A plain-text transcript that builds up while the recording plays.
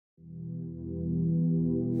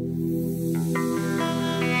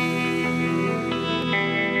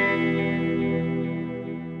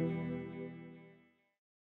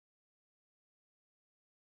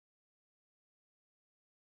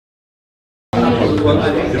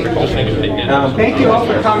Thank you all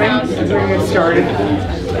for coming. We're going to get started.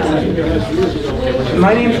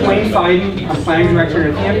 My name is Wayne Fiden. I'm planning director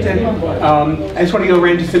in Northampton. I just want to go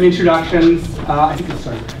around to some introductions. I think it's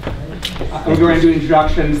started. I'm going to go around and do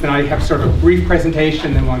introductions, then I have sort of a brief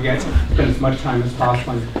presentation, then we'll spend as much time as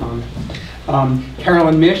possible on your comments.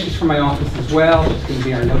 Carolyn Mish is from my office as well. She's going to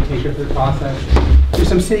be our note taker for the process. There's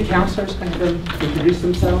some city councilors going to introduce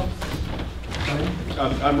themselves.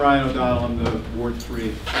 I'm Ryan O'Donnell. I'm the Ward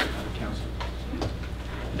 3 councilor.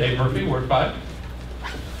 Dave Murphy, Ward 5.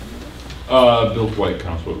 Bill White,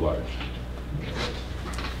 councilor at large.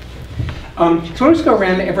 So I want to just go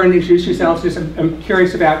around and everyone introduce yourselves. I'm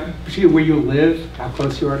curious about particularly where you live, how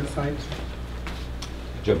close you are to the site.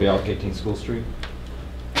 Joe Bialik, 18 School Street.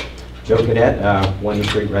 Joe Cadet, 1 East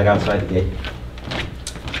Street, right outside the gate.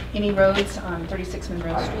 Amy Rhodes on 36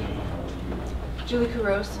 Monroe Street. Julie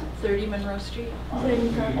Caros, 30 Monroe Street.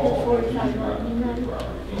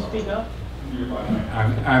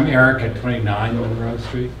 I'm Eric at 29 Monroe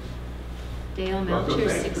Street. Dale Melcher,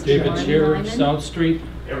 61 David Shearer, Lyman. South Street.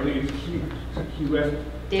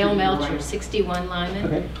 Dale Melcher, 61 Lyman.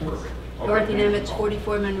 Okay. Dorothy Nemitz,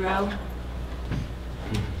 44 Monroe.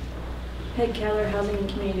 Peg Keller, Housing and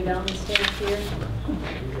Community Development staff here.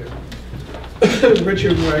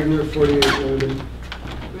 Richard Wagner, 48 Lyman.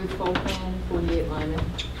 Ruth Holpan, 48 Lyman.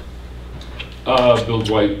 Bill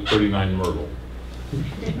White, 39 Myrtle.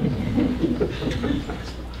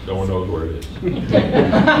 No one knows where it is. We know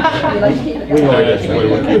where it is.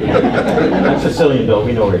 That's Sicilian, Bill.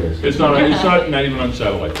 We know where it is. It's not even on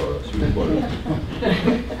satellite photos.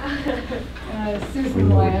 Susan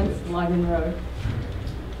Lyons, Lyman Road.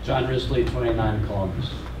 John Risley, 29 Columbus.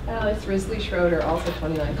 Alex Risley Schroeder, also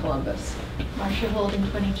 29 Columbus. Marcia Holden,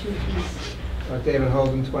 22 East. David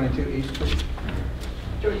Holden, 22 East Street.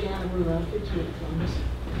 Georgiana Rulo, 58 Columbus.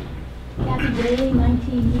 Kathy Bailey,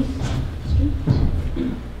 19 East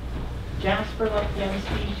Street. Jasper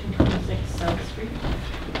Lopkowski, 226 South Street.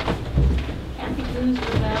 Kathy Cruz,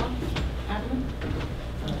 Ravel, Adams.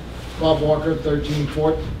 Bob Walker, 13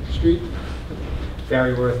 4th Street.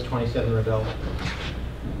 Barry Worth, 27 Rebel.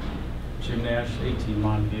 Jim Nash, 18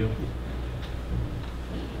 Montview.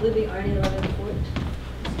 Libby Arnie, 11 4th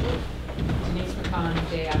Street. Denise McCon,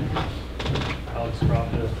 Day Avenue. Alex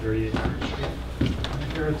Crawford, 38 Third Street.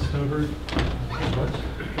 Garrett Stover,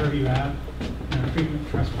 30 Ave, frequent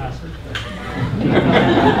trespasser.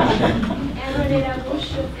 And Renee Bush,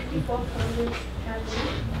 54 Columbus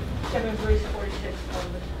Avenue. 7 Bruce, 46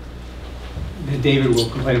 Columbus. David will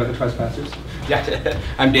complain about the trespassers. Yeah,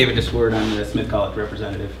 I'm David DeSword. I'm the Smith College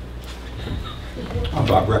representative. I'm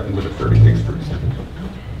Bob Brecken with a 36th Street.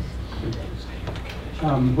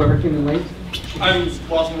 Whoever came in late? I'm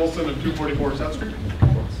Lawson Wilson of 244 South Street.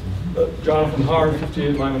 Jonathan Harr,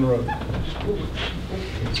 58 Lyman Road.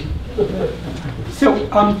 So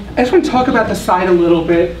I just want to talk about the site a little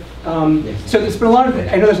bit. So there's been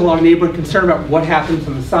I know there's a lot of neighborhood concern about what happens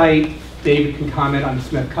on the site. David can comment on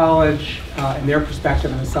Smith College and their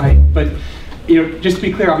perspective on the site. But just to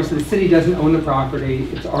be clear, obviously the city doesn't own the property.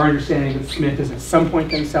 It's our understanding that Smith is at some point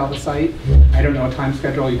going to sell the site. I don't know a time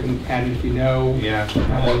schedule. You can add it if you know. Yeah,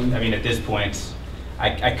 I mean at this point,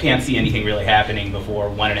 I can't see anything really happening before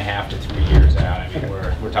 1.5 to 3 years out. I mean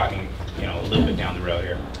we're talking a little bit down the road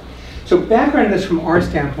here. So background to this from our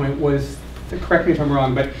standpoint was, correct me if I'm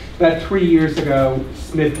wrong, but about 3 years ago,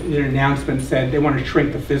 Smith in an announcement said they want to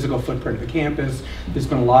shrink the physical footprint of the campus. There's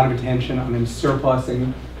been a lot of attention on them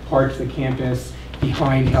surplusing parts of the campus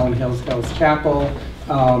behind Helen Hills Chapel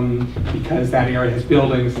because that area has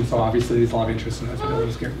buildings, and so obviously there's a lot of interest in those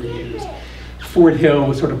buildings get reused. Fort Hill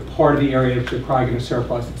was sort of part of the area that they're probably going to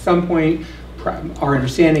surplus at some point. Our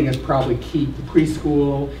understanding is probably keep the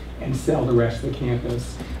preschool and sell the rest of the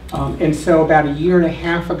campus. And so about 1.5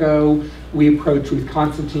 years ago, we approached Ruth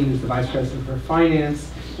Constantine, who's the Vice President for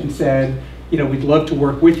Finance, and said, we'd love to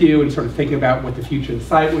work with you and sort of think about what the future of the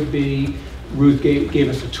site would be. Ruth gave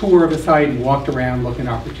us a tour of the site and walked around looking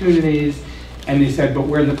at opportunities. And they said, but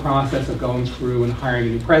we're in the process of going through and hiring a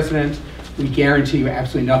new president. We guarantee you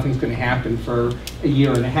absolutely nothing's going to happen for 1.5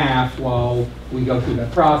 years while we go through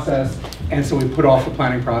that process. And so we put off the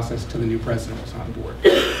planning process till the new president was on board.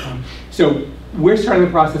 So we're starting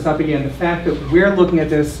the process up again. The fact that we're looking at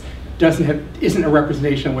this isn't a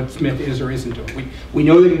representation of what Smith is or isn't doing. We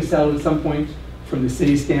know they're going to sell it at some point. From the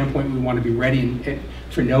city standpoint, we want to be ready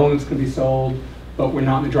for knowing it's going to be sold, but we're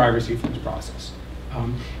not in the driver's seat for this process.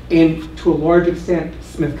 And to a large extent,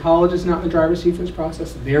 Smith College is not in the driver's seat for this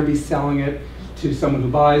process. They'll be selling it to someone who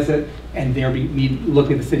buys it, and they'll be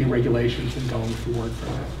looking at the city regulations and going forward for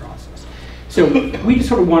that process. So we just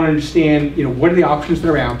sort of want to understand, what are the options that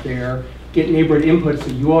are out there? get neighborhood input so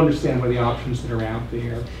you all understand what are the options that are out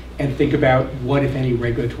there, and think about what, if any,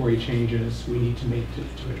 regulatory changes we need to make to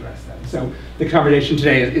address that. So the conversation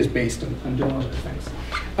today is based on doing all those things.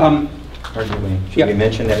 Should we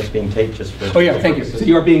mention that it's being taped just for... Oh yeah, thank you. So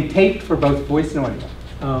you are being taped for both voice and audio.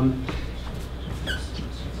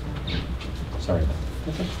 Sorry.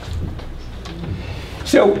 Okay.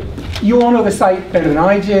 So you all know the site better than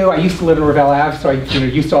I do. I used to live in Ravel Ave, so I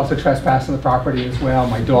used to also trespass on the property as well.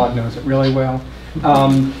 My dog knows it really well.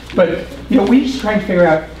 But we're just trying to figure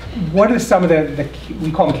out what are some of the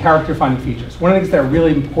we call them character-defining features. One of the things that are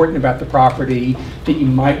really important about the property that you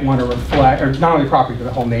might want to reflect, or not only the property, but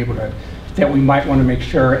the whole neighborhood, that we might want to make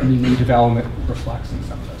sure any new development reflects in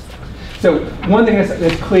some of those things. So one thing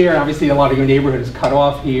that's clear, and obviously a lot of your neighborhood is cut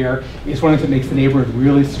off here, is one of the things that makes the neighborhood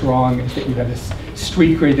really strong is that you have this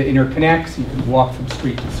street grid that interconnects. You can walk from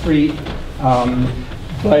street to street.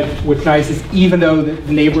 But what's nice is even though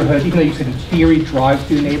the neighborhood, even though you could in theory drive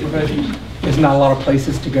through the neighborhood, there's not a lot of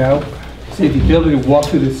places to go. So you have the ability to walk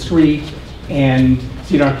through the street, and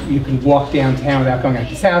so you can walk downtown without going out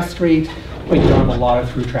to South Street, but you don't have a lot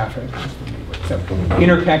of through traffic. So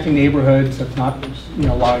interconnecting neighborhoods, so it's not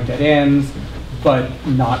a lot of dead ends, but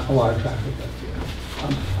not a lot of traffic.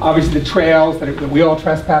 Obviously the trails that we all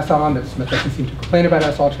trespass on, that Smith doesn't seem to complain about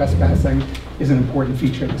us all trespassing, is an important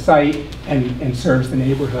feature of the site and serves the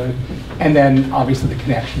neighborhood. And then obviously the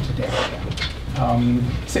connection to downtown.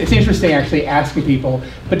 So it's interesting actually asking people,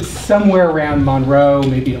 but somewhere around Monroe,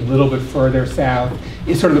 maybe a little bit further south,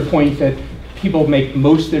 is sort of the point that people make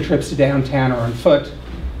most of their trips to downtown are on foot,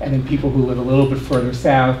 and then people who live a little bit further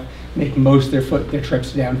south make most of their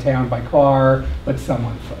trips to downtown by car, but some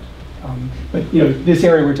on foot. But this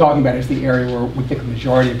area we're talking about is the area where we think the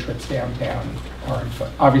majority of trips downtown are on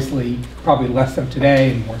foot. Obviously, probably less so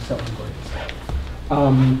today and more so in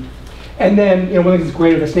Greece. And then, one of the things that's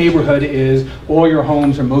great about this neighborhood is all your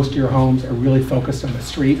homes, or most of your homes, are really focused on the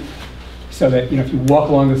street. So that, if you walk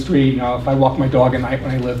along the street, if I walk my dog at night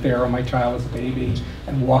when I lived there, or my child was a baby,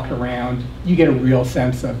 and walked around, you get a real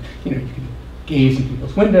sense of, you can gaze in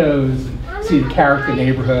people's windows and see the character of the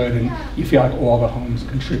neighborhood, and you feel like all the homes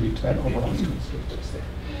contribute to that overall streetscape that's there.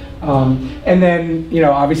 And then,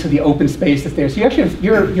 obviously the open space that's there. So you actually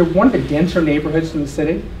you're one of the denser neighborhoods in the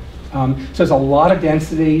city. So there's a lot of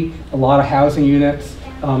density, a lot of housing units.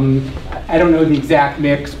 I don't know the exact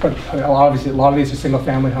mix, but obviously a lot of these are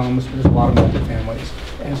single-family homes, but there's a lot of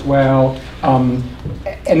multifamilies as well. And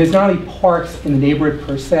there's not only parks in the neighborhood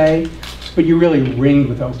per se, but you're really ringed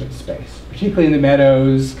with open space, particularly in the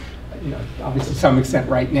meadows. Obviously to some extent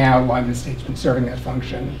right now, Lyman Estate's been serving that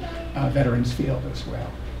function, Veterans Field as well.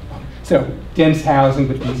 So dense housing,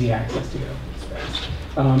 but easy access to open space.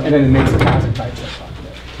 And then the mix of housing types that's popular.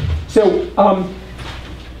 So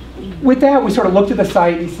with that, we sort of looked at the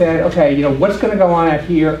site and said, okay, what's going to go on out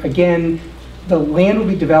here? Again, the land will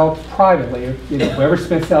be developed privately. Whoever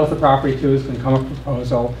Smith sells the property to is going to come up with a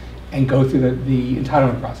proposal and go through the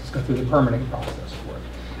entitlement process, go through the permitting process for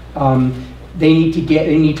it. They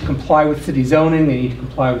need to comply with city zoning. They need to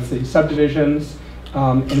comply with city subdivisions,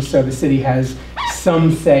 and so the city has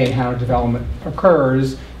some say in how development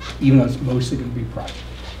occurs, even though it's mostly going to be private.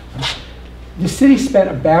 The city spent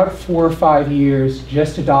about 4 or 5 years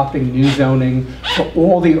just adopting new zoning for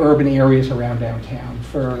all the urban areas around downtown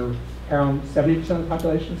for around 70% of the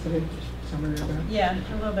population of the city. Yeah,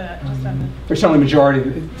 a little bit, just under. For certainly the majority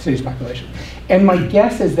of the city's population. And my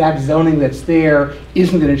guess is that zoning that's there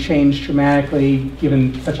isn't going to change dramatically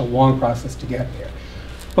given such a long process to get there.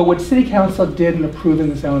 But what City Council did in approving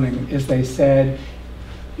the zoning is they said,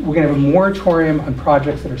 we're going to have a moratorium on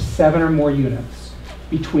projects that are 7 or more units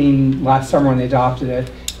between last summer when they adopted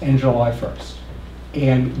it and July 1st.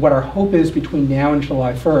 And what our hope is between now and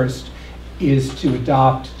July 1st is to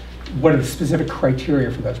adopt what are the specific criteria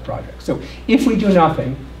for those projects. So if we do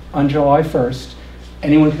nothing on July 1st,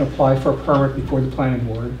 anyone can apply for a permit before the planning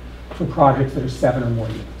board for projects that are 7 or more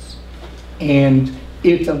units. And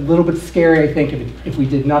it's a little bit scary, I think, if we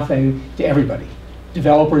did nothing to everybody.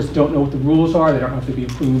 Developers don't know what the rules are, they don't know if they'll be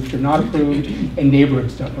approved or not approved, and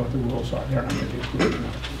neighborhoods don't know what the rules are, they don't know if they'll be approved or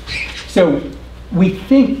not. So we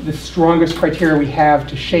think the strongest criteria we have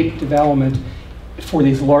to shape development for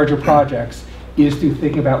these larger projects is to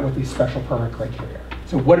think about what these special permit criteria are.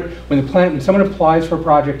 So when someone applies for a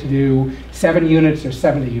project to do 7 units or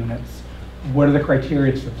 70 units, what are the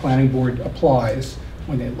criteria the planning board applies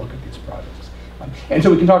when they look at these projects? And so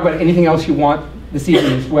we can talk about anything else you want this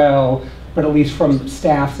evening as well, but at least from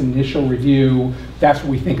staff's initial review, that's what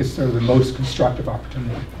we think is sort of the most constructive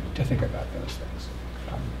opportunity to think about those things.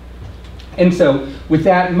 And so with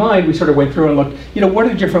that in mind, we sort of went through and looked, what are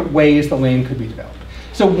the different ways the land could be developed?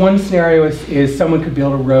 So one scenario is someone could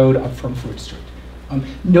build a road up from Fruit Street.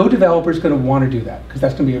 No developer is going to want to do that because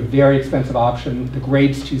that's going to be a very expensive option. The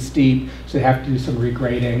grade's too steep, so they have to do some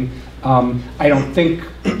regrading. I don't think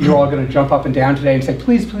you're all going to jump up and down today and say,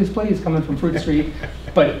 please, please, please, come in from Fruit Street.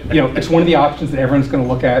 But it's one of the options that everyone's going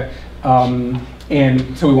to look at.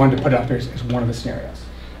 And so we wanted to put it up there as one of the scenarios.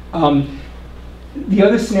 The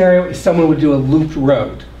other scenario is someone would do a looped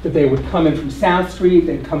road, that they would come in from South Street,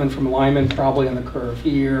 they'd come in from Lyman, probably on the curve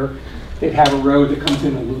here. They'd have a road that comes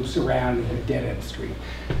in and loops around and hit a dead-end street.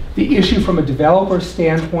 The issue from a developer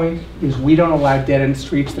standpoint is we don't allow dead-end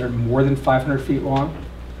streets that are more than 500 feet long.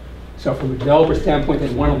 So from a developer standpoint,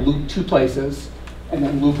 they want to loop two places and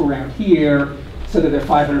then loop around here so that their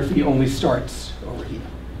 500 feet only starts over here.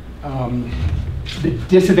 The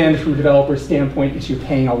disadvantage from a developer standpoint is you're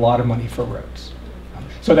paying a lot of money for roads.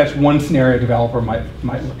 So that's one scenario a developer might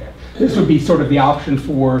look at. This would be sort of the option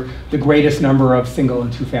for the greatest number of single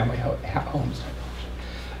and two-family homes.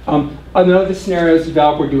 Another scenario is the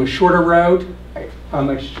developer would do a shorter road.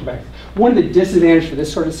 One of the disadvantages for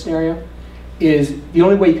this sort of scenario is the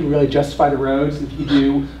only way you can really justify the roads is if you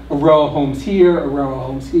do a row of homes here, a row of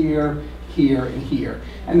homes here, here, and here.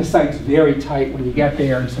 And the site's very tight when you get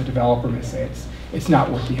there, and so a developer may say it's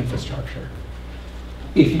not worth the infrastructure.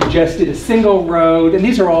 If you just did a single road, and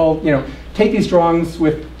these are all, take these drawings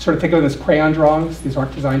with, sort of think of them as crayon drawings. These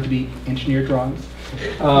aren't designed to be engineered drawings.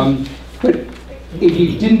 But if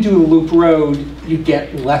you didn't do a loop road, you'd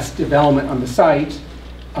get less development on the site,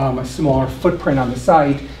 a smaller footprint on the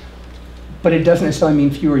site, but it doesn't necessarily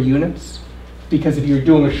mean fewer units, because if you're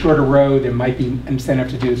doing a shorter road, there might be incentive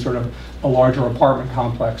to do sort of a larger apartment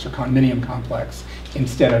complex or condominium complex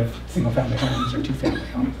instead of single-family homes or two-family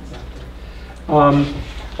homes.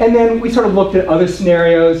 And then we sort of looked at other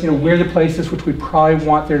scenarios, where the places which we probably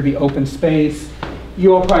want there to be open space.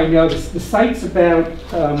 You all probably know this, the site's about,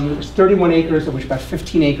 there's 31 acres, of which about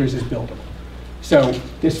 15 acres is buildable. So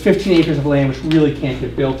there's 15 acres of land which really can't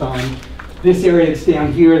get built on. This area that's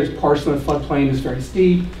down here, this parcel in the floodplain is very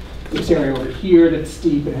steep. This area over here that's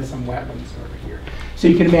steep, it has some wetlands over here. So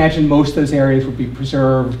you can imagine most of those areas would be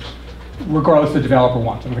preserved regardless of the developer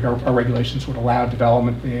wants. I think our regulations would allow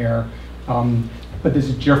development there. But there's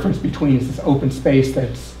a difference between is this open space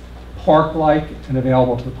that's park-like and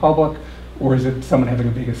available to the public, or is it someone having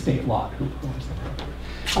a big estate lot who owns the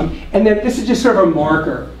property? And then this is just sort of a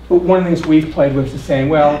marker, but one of the things we've played with is saying,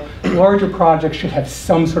 well, larger projects should have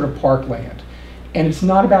some sort of parkland. And it's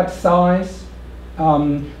not about size.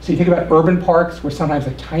 So you think about urban parks, where sometimes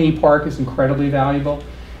a tiny park is incredibly valuable.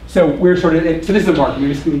 So we're so this is a market,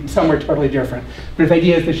 we're just going to be somewhere totally different. But if the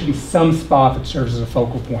idea is there should be some spot that serves as a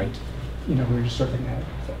focal point, we're just sort of thinking that.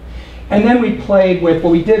 And then we played with,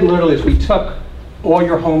 what we did literally is we took all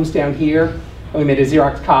your homes down here, and we made a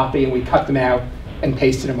Xerox copy, and we cut them out and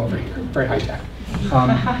pasted them over here, very high tech.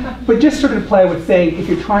 But just sort of play with saying, if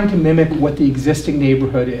you're trying to mimic what the existing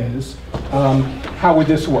neighborhood is, how would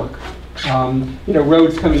this work?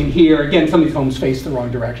 Roads coming here, again, some of these homes face the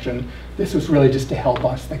wrong direction. This was really just to help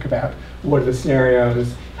us think about what are the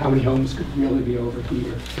scenarios, how many homes could really be over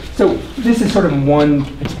here. So this is sort of one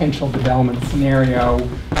potential development scenario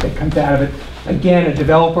that comes out of it. Again, a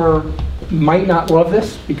developer might not love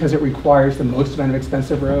this because it requires the most amount of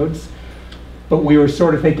expensive roads, but we were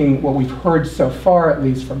sort of thinking what we've heard so far, at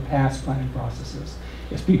least from past planning processes,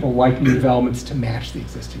 is people like new developments to match the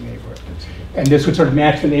existing neighborhood. And this would sort of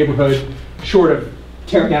match the neighborhood short of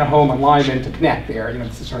tearing down a home on Lyman to connect there.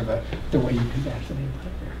 This is sort of the way you can match the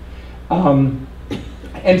neighborhood there.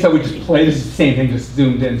 And so we just play, this is the same thing, just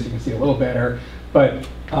zoomed in so you can see a little better. But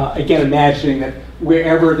again, imagining that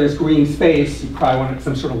wherever there's green space, you probably want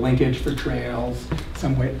some sort of linkage for trails,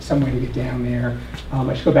 some way to get down there.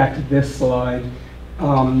 I should go back to this slide.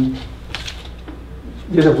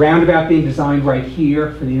 There's a roundabout being designed right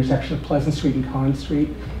here for the intersection of Pleasant Street and Collins Street.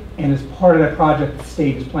 And as part of that project, the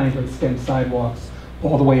state is planning to extend sidewalks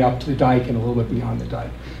all the way up to the dike and a little bit beyond the dike.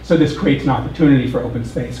 So this creates an opportunity for open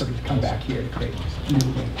space sort of to come back here to create new.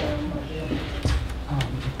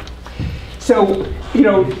 So,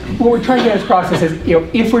 what we're trying to do in this process is,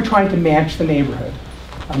 if we're trying to match the neighborhood,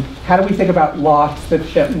 how do we think about lots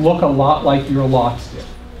that look a lot like your lots do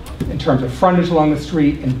in terms of frontage along the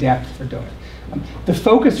street and depth for doing it? The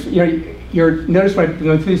focus, notice when I'm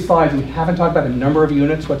going through these slides, we haven't talked about the number of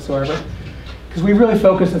units whatsoever, because we really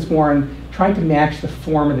focus this more on trying to match the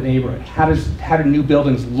form of the neighborhood. How do new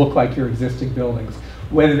buildings look like your existing buildings?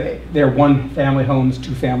 Whether they're one-family homes,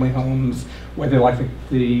 two-family homes, whether they're like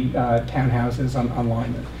the townhouses on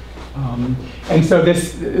Lyman. And so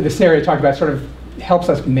the scenario I talked about sort of helps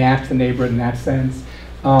us match the neighborhood in that sense.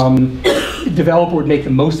 Developer would make the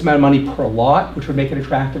most amount of money per lot, which would make it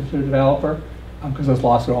attractive to a developer, because those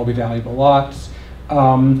lots would all be valuable lots.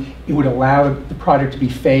 It would allow the project to be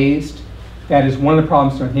phased. That is one of the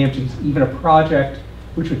problems in Northampton, is even a project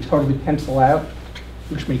which would totally pencil out,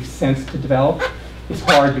 which makes sense to develop, it's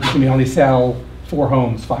hard because you may only sell 4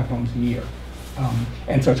 homes, 5 homes a year.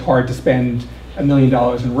 And so it's hard to spend $1 million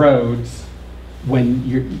in roads when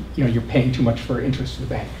you're paying too much for interest to the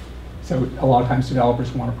bank. So a lot of times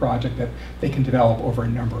developers want a project that they can develop over a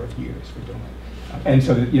number of years for doing it. And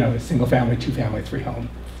so that, a single family, 2-family,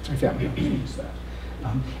 3-family homes use that.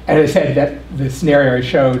 And as I said, that the scenario I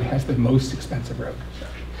showed has the most expensive road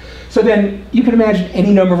construction. So then you can imagine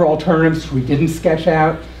any number of alternatives we didn't sketch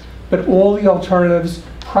out, but all the alternatives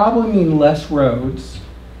probably mean less roads.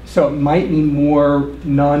 So it might mean more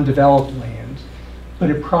non-developed land, but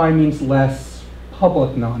it probably means less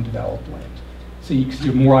public non-developed land. So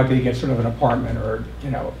you're more likely to get sort of an apartment or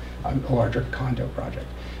a larger condo project.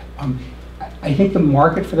 I think the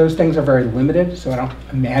market for those things are very limited, so I don't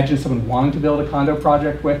imagine someone wanting to build a condo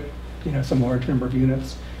project with some large number of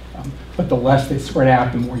units. But the less they spread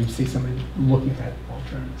out, the more you see somebody looking at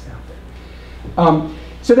alternatives out there.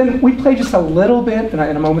 So then we played just a little bit, and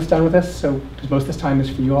I'm almost done with this, so because most of this time is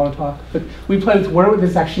for you all to talk. But we played with what would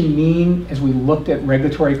this actually mean as we looked at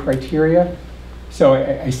regulatory criteria. So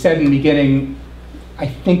I said in the beginning, I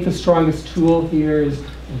think the strongest tool here is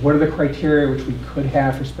what are the criteria which we could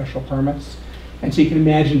have for special permits. And so you can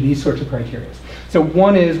imagine these sorts of criteria. So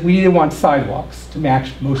one is we either want sidewalks to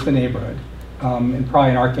match most of the neighborhood, and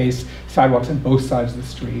probably in our case, sidewalks on both sides of the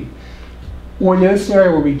street. Or the other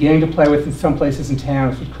scenario we're beginning to play with in some places in town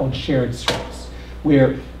is what's called shared streets,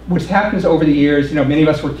 where what's happened is over the years, many of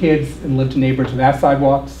us were kids and lived in neighborhoods without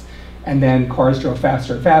sidewalks, and then cars drove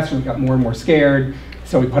faster and faster, and we got more and more scared,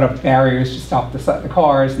 so we put up barriers to stop the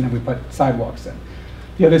cars, and then we put sidewalks in.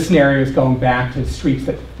 The other scenario is going back to streets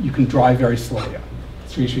that you can drive very slowly on.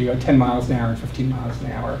 Streets where you go 10 miles an hour and 15 miles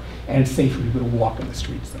an hour, and it's safe for people to walk in the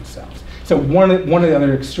streets themselves. So one of the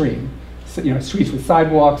other extreme, streets with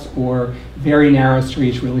sidewalks or very narrow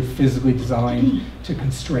streets really physically designed to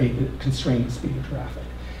constrain the speed of traffic.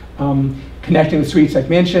 Connecting the streets I've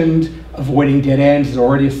mentioned, avoiding dead ends is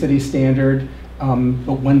already a city standard,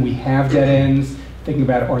 but when we have dead ends, thinking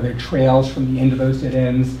about are there trails from the end of those dead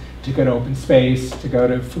ends to go to open space, to go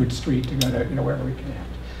to Fruit Street, to go to wherever we connect.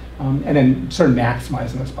 And then sort of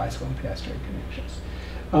maximizing those bicycle and pedestrian connections.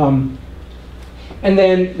 And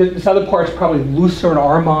then this other part's probably looser in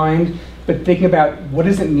our mind, but thinking about what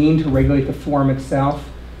does it mean to regulate the form itself.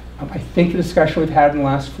 I think the discussion we've had in the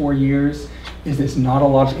last 4 years is there's not a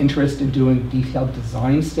lot of interest in doing detailed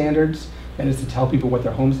design standards, that is to tell people what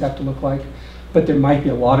their homes have to look like. But there might be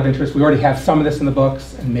a lot of interest. We already have some of this in the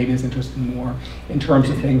books, and maybe there's interest in more in terms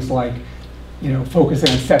of things like, focusing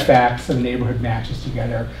on setbacks so the neighborhood matches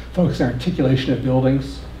together, focusing on articulation of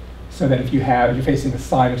buildings, so that if you're facing the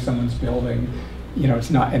side of someone's building,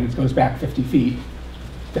 it's not, and it goes back 50 feet,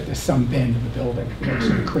 that there's some bend in the building,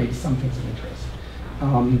 so it creates some things of interest.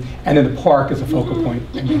 And then the park is a focal point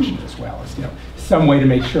I mentioned as well. It's some way to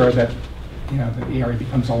make sure that the area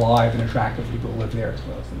becomes alive and attractive for people who live there as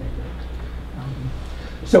well as the neighborhood.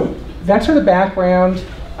 So that's sort of the background.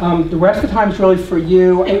 The rest of the time is really for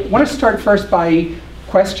you. I want to start first by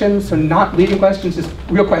questions, so not leading questions, just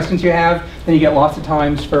real questions you have. Then you get lots of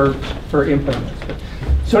times for input on this.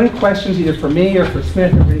 So any questions either for me or for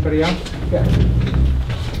Smith or anybody else? Yeah.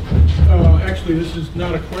 Actually, this is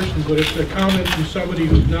not a question, but it's a comment from somebody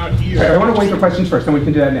who's not here. Okay, I want to wait for questions first, then we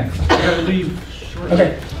can do that next. I gotta leave shortly.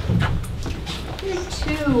 Okay. There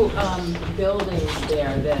are 2 buildings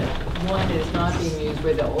there that one is not being used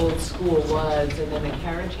where the old school was, and then the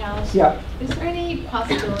carriage house. Yeah. Is there any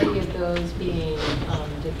possibility of those being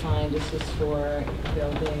defined as historic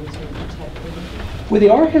buildings and protected? Well, they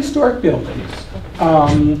are historic buildings.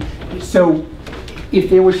 So if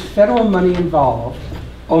there was federal money involved,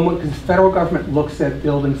 because the federal government looks at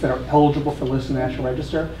buildings that are eligible for list in the National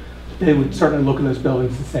Register, they would certainly look at those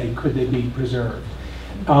buildings and say, could they be preserved?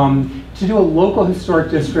 To do a local historic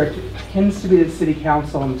district, it tends to be that city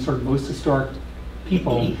council and sort of most historic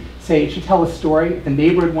people say it should tell a story. If the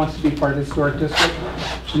neighborhood wants to be part of the historic district,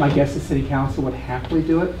 my guess is city council would happily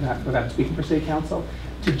do it, without speaking for city council.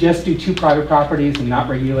 To just do 2 private properties and not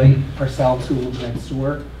regulate ourselves who live next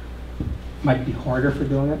door might be harder for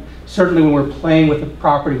doing it. Certainly when we're playing with the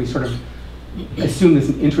property, we sort of assume there's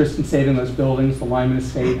an interest in saving those buildings. The Lyman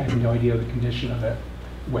estate, I have no idea of the condition of it,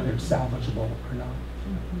 whether it's salvageable or not.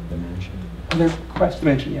 Other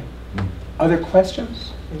questions? Yeah. Other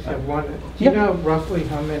questions? I just have one. Do you know roughly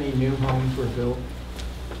how many new homes were built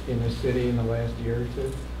in the city in the last year or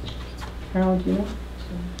 2? Harold, do you know?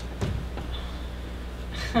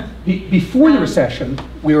 Before the recession,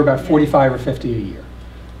 we were about 45 or 50 a year.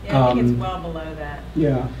 Yeah, I think it's well below that.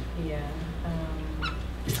 Yeah. Yeah.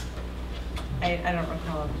 I don't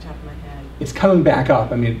recall off the top of my head. It's coming back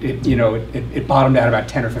up. I mean, it bottomed out about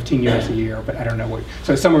 10 or 15 units a year, but I don't know what.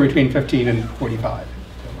 So somewhere between 15 and 45.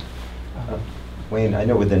 Wayne, I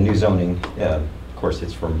know with the new zoning, of course,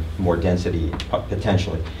 it's for more density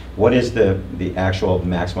potentially. What is the actual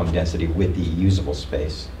maximum density with the usable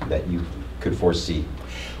space that you could foresee?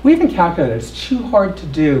 We haven't calculated. It's too hard to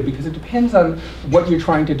do because it depends on what you're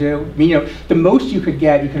trying to do. I mean, the most you could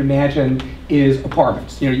get, you can imagine, is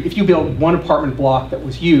apartments. If you built one apartment block that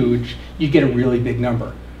was huge, you'd get a really big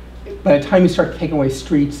number. By the time you start taking away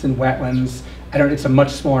streets and wetlands, it's a much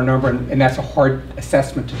smaller number, and that's a hard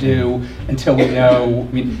assessment to do until we know.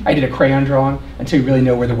 I mean, I did a crayon drawing until you really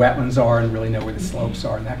know where the wetlands are and really know where the slopes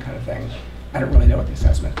are and that kind of thing. I don't really know what the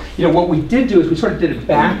assessment. What we did do is we sort of did it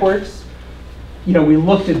backwards. We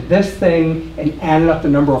looked at this thing and added up the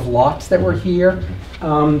number of lots that were here.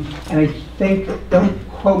 And I think, don't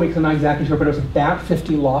quote me because I'm not exactly sure, but it was about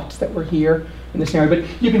 50 lots that were here in this area.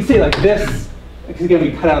 But you can see like this, because again,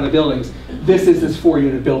 we cut out the buildings. This is this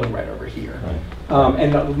 4-unit building right over here. Right.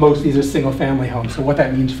 And most of these are single family homes. So what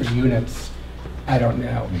that means for units, I don't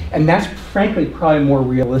know. And that's frankly probably a more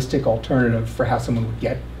realistic alternative for how someone would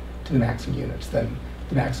get to the maximum units than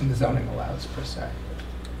the maximum the zoning allows per se.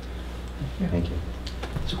 Yeah. Thank you.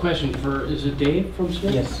 It's a question for, is it Dave from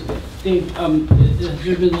Smith? Yes. Dave, has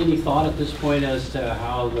there been any thought at this point as to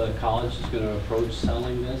how the college is going to approach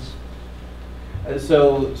selling this?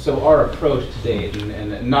 So our approach to date,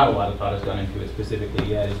 and not a lot of thought has gone into it specifically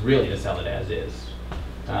yet, is really to sell it as is.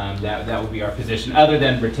 That would be our position. Other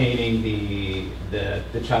than retaining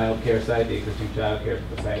the child care site, the existing child care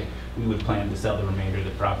site, we would plan to sell the remainder of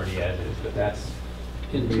the property as is. But that's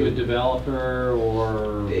into a developer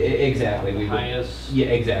or exactly the highest? Yeah,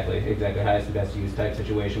 exactly. Highest and best use type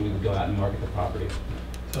situation. We would go out and market the property.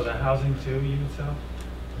 So the housing too, you would sell?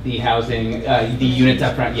 The housing, the units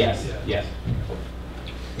up front, yes, yes.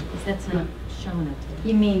 That's not shown up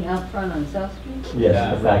there. You mean out front on South Street?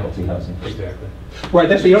 Yes, the faculty housing. Exactly. Right,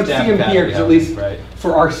 that's, you don't see them here, because at least right.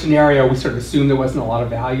 for our scenario, we sort of assumed there wasn't a lot of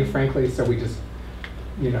value, frankly, so we just,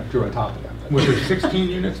 drew on top of them. Was there 16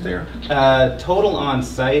 units there? Total on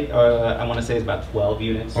site, I want to say is about 12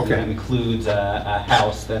 units. Okay. That includes a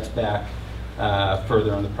house that's back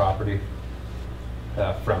further on the property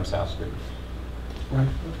from South Street.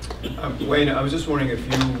 Right. Wayne, I was just wondering if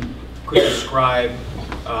you could describe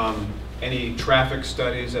any traffic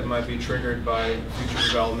studies that might be triggered by future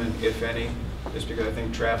development, if any, just because I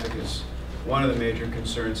think traffic is one of the major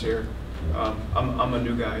concerns here. I'm a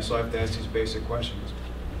new guy, so I have to ask these basic questions.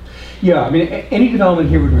 Yeah, I mean, any development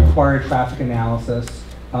here would require traffic analysis,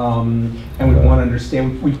 and we want to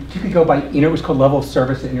understand. We typically go by, what's called level of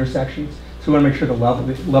service at intersections. So we want to make sure the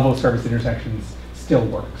level of service at intersections still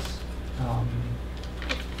works.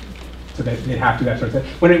 So they'd have to do that sort of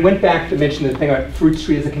thing. When it went back to mention the thing about Fruit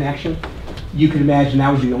Street as a connection, you could imagine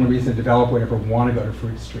that would be the only reason a developer would ever want to go to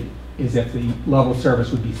Fruit Street, is if the level of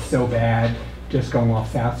service would be so bad just going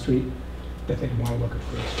off South Street that they'd want to look at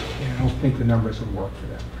Fruit Street. And I don't think the numbers would work for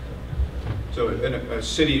them. So a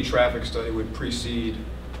city traffic study would precede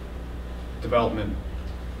development?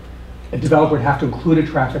 A developer would have to include a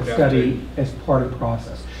traffic study as part of the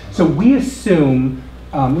process. So we assume,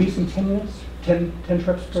 10 units? 10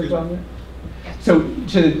 trips per dwelling unit? So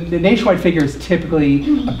the nationwide figure is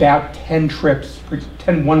typically about 10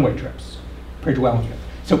 one-way trips per dwelling unit.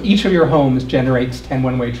 So each of your homes generates 10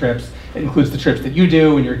 one-way trips. It includes the trips that you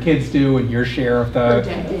do and your kids do and your share of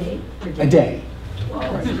the... A day.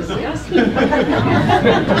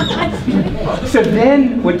 So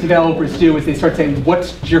then what developers do is they start saying,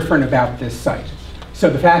 what's different about this site? So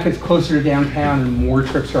the fact that it's closer to downtown and more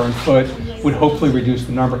trips are on foot would hopefully reduce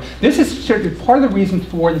the number. This is sort of part of the reason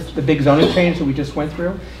for the big zoning change that we just went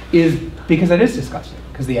through, is because that is disgusting.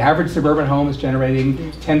 Because the average suburban home is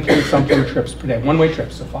generating 10 point something trips per day, one-way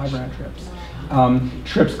trips, so 5 round trips.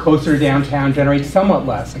 Trips closer to downtown generate somewhat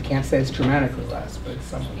less. I can't say it's dramatically less, but it's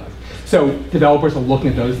somewhat less. So developers are looking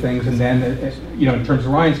at those things, and then, in terms of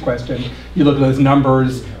Ryan's question, you look at those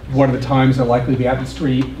numbers. What are the times they're likely to be out in the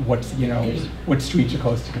street? What streets are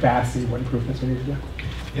close to capacity? What improvements we need to do?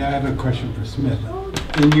 Yeah, I have a question for Smith.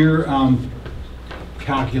 In your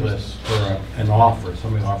calculus for an offer,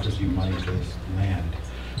 somebody offers you money-based land,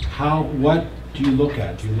 what do you look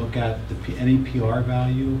at? Do you look at any PR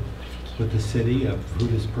value with the city of who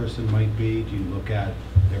this person might be? Do you look at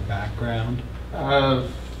their background?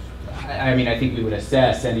 I think we would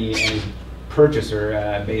assess any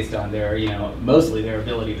purchaser based on their, mostly their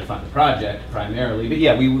ability to fund the project primarily. But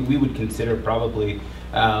yeah, we would consider probably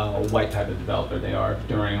what type of developer they are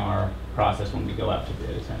during our process when we go out to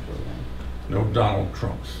bid, essentially. No Donald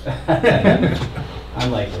Trumps.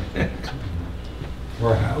 Unlikely.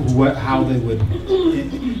 Or how they would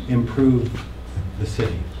improve the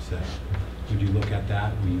city, so. Would you look at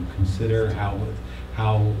that? Would you consider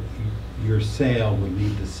how your sale would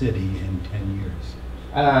lead the city in 10 years?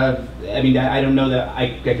 I mean, I don't know that,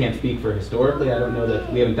 I can't speak for historically. I don't know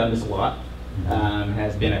that we haven't done this a lot.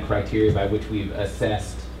 Has been a criteria by which we've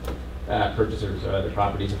assessed purchasers of other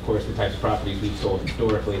properties. Of course, the types of properties we've sold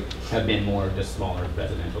historically have been more just smaller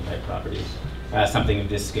residential type properties. Something of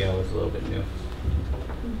this scale is a little bit new.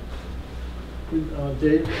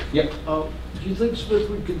 Dave? Yep. Do you think Smith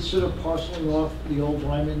would consider parceling off the old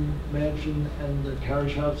Lyman mansion and the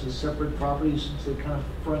carriage house as separate properties since they kind of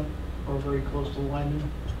front or very close to Lyman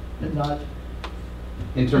and not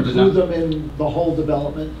in terms include of them in the whole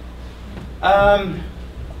development? I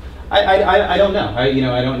don't know.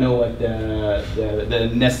 I don't know what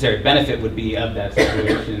the necessary benefit would be of that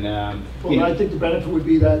situation. Well, I think the benefit would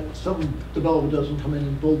be that some developer doesn't come in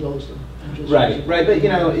and bulldoze them. Right. But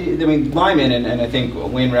I mean, Lyman, and I think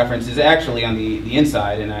Wayne referenced, is actually on the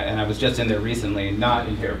inside, and I was just in there recently, not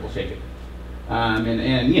in terrible shape.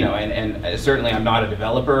 And certainly I'm not a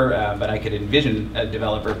developer, but I could envision a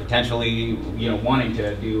developer potentially, wanting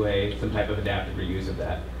to do some type of adaptive reuse of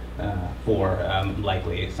that for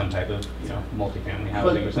likely some type of, multifamily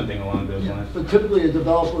housing or something along those lines. But typically a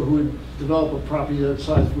developer who would develop a property that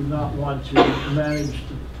size would not want to manage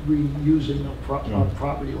reusing a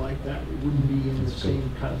property like that. It wouldn't be in the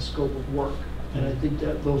same kind of scope of work. And I think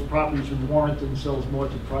that those properties would warrant themselves more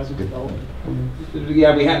to private development.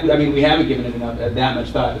 Yeah, we haven't given it that much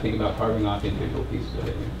thought to think about carving off individual pieces of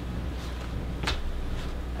it.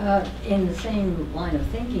 In the same line of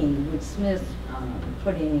thinking, would Smith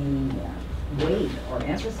put any weight or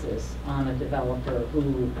emphasis on a developer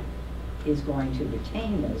who is going to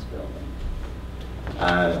retain those buildings?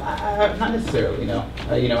 Not necessarily, no.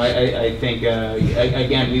 I think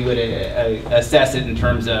again we would assess it in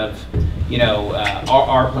terms of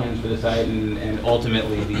our plans for the site and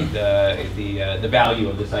ultimately the value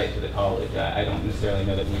of the site to the college. I don't necessarily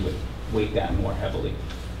know that we would weight that more heavily.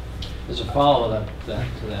 As a follow-up to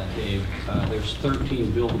that, Dave, there's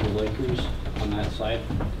 13 buildable acres on that site.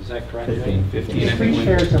 Is that correct? 15. I Three think.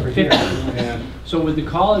 shares over here. Yeah. So would the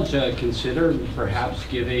college consider perhaps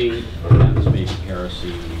giving, and this may be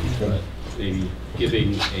heresy, but maybe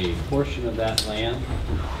giving a portion of that land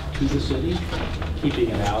to the city, keeping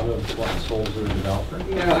it out of what's sold to the developer?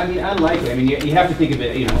 I mean, unlikely. I mean, you have to think of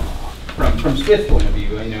it, from Smith's point of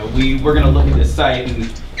view. We're going to look at this site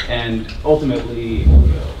and ultimately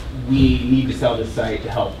we need to sell this site to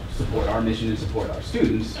help support our mission and support our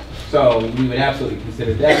students. So we would absolutely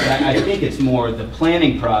consider that. But I think it's more the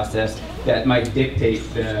planning process that might dictate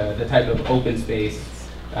the type of open space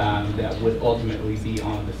that would ultimately be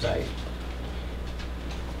on the site.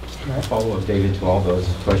 A follow-up, David, to all those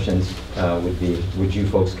questions would be, would you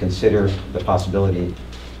folks consider the possibility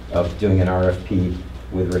of doing an RFP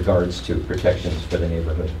with regards to protections for the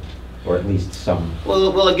neighborhood, or at least some?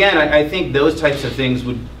 Well, again, I think those types of things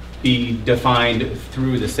would be defined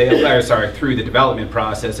through the through the development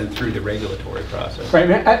process and through the regulatory process.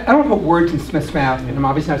 Right. I don't put words in Smith's mouth, and I'm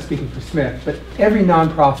obviously not speaking for Smith, but every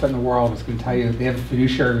nonprofit in the world is going to tell you that they have a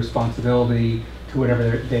fiduciary responsibility to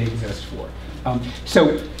whatever they exist for.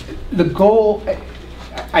 So the goal,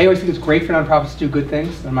 I always think it's great for nonprofits to do good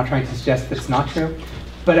things. I'm not trying to suggest that it's not true,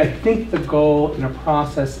 but I think the goal in a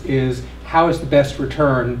process is how is the best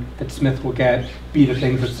return that Smith will get be the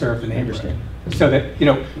things that serve the neighborhood. So that,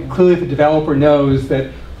 clearly the developer knows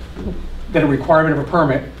that a requirement of a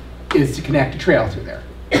permit is to connect a trail through there.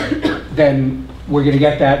 Then we're going to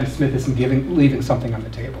get that, and Smith isn't leaving something on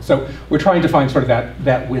the table. So we're trying to find sort of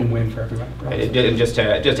that win-win for everyone. And just to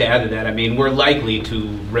add to that, I mean, we're likely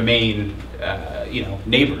to remain,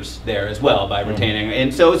 neighbors there as well by retaining,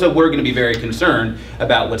 and so we're going to be very concerned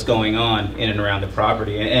about what's going on in and around the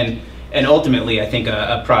property, and ultimately, I think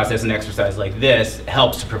a process and exercise like this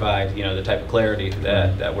helps to provide, the type of clarity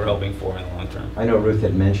that we're hoping for in the long term. I know Ruth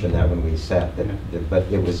had mentioned that when we sat, but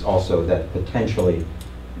it was also that potentially,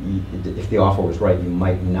 if the offer was right, you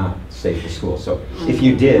might not save the school. So if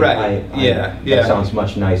you did, right. That sounds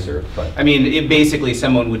much nicer. But I mean, basically,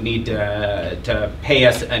 someone would need to pay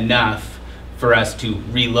us enough for us to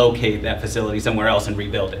relocate that facility somewhere else and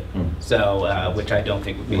rebuild it. So, which I don't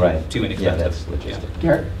think would be too inexpensive. Yeah, that's logistic.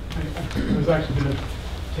 Garrett? I was actually going to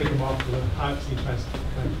take them off the hot seat by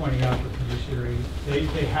pointing out the fiduciary.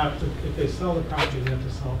 They have to, if they sell the property, they have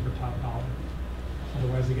to sell it for top dollar.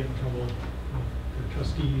 Otherwise, they get in trouble with the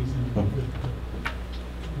trustees and with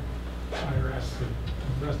the IRS.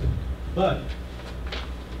 rest of it. But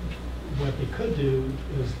what they could do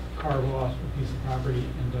is carve off a piece of property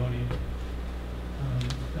and donate it.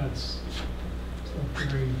 That's a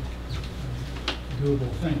very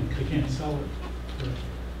doable thing. They can't sell it for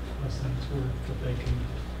less than it's worth, but they can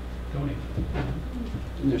donate it.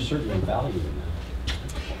 And there's certainly value in that.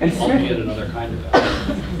 And Albeit another kind of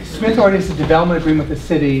value. Smith already has a development agreement with the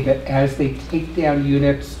city that as they take down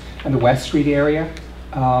units in the West Street area,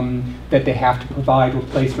 that they have to provide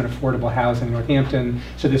replacement affordable housing in Northampton.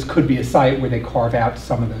 So this could be a site where they carve out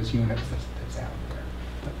some of those units that's out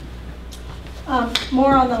there.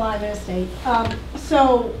 More on the Lyman estate.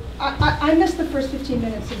 So I missed the first 15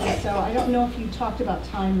 minutes of this, so I don't know if you talked about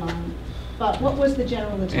timeline. But what was the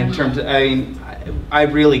general timeline? In terms of, I mean, I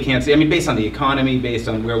really can't see, I mean, based on the economy, based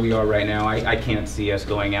on where we are right now, I can't see us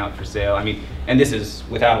going out for sale. I mean, and this is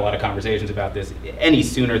without a lot of conversations about this, any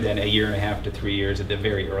sooner than 1.5 to 3 years at the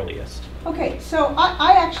very earliest. Okay, so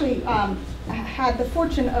I actually had the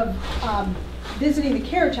fortune of visiting the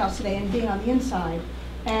carriage house today and being on the inside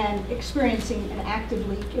and experiencing an active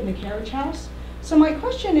leak in the carriage house. So my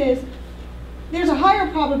question is, there's a higher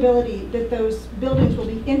probability that those buildings will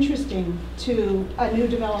be interesting to a new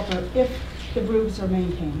developer if the roofs are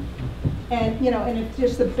maintained. And, you know, and if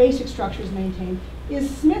just the basic structure is maintained. Is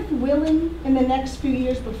Smith willing in the next few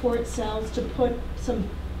years before it sells to put some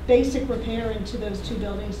basic repair into those two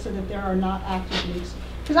buildings so that there are not active leaks?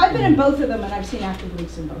 Because I've been in both of them and I've seen active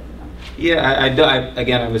leaks in both of them. Yeah,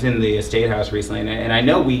 again, I was in the estate house recently, and I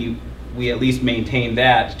know we at least maintain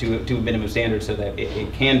that to a minimum standard so that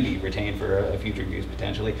it can be retained for a future use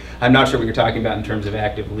potentially. I'm not sure what you're talking about in terms of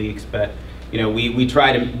active leaks, but you know,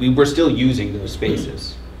 we're still using those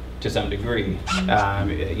spaces to some degree,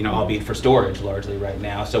 you know, albeit for storage largely right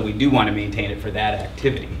now. So we do want to maintain it for that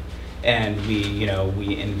activity, and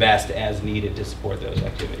we invest as needed to support those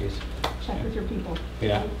activities. Check with your people.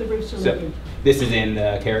 Yeah. The roofs are So leaking. this is in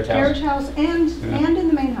the carriage house. Carriage house and in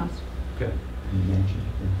the main house. Okay.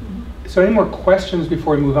 So any more questions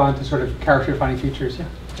before we move on to sort of character defining features? Yeah.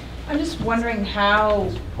 I'm just wondering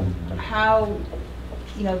how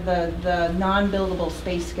you know, the non-buildable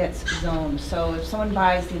space gets zoned. So if someone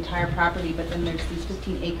buys the entire property, but then there's these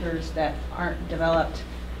 15 acres that aren't developed,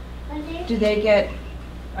 are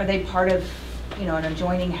they part of, you know, an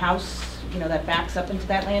adjoining house, you know, that backs up into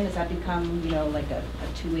that land? Does that become, you know, like a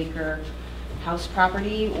 2-acre house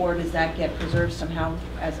property, or does that get preserved somehow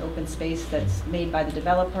as open space that's made by the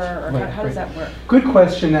developer, or how does that work? Good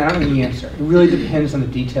question. I don't know the answer. It really depends on the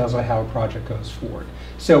details of how a project goes forward.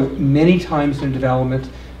 So many times in development,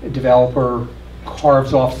 a developer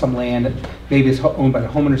carves off some land. Maybe it's owned by the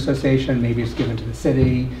homeowner association, maybe it's given to the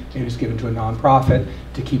city, maybe it's given to a nonprofit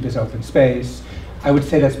to keep as open space. I would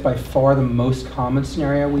say that's by far the most common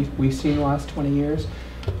scenario we've seen in the last 20 years.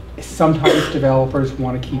 Sometimes developers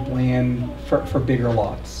want to keep land for bigger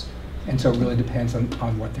lots, and so it really depends on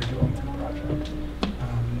what they're doing for the project.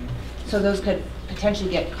 So those could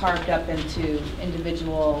potentially get carved up into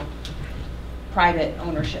individual private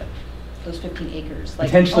ownership, those 15 acres.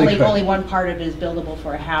 Like only one part of it is buildable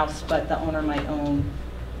for a house, but the owner might own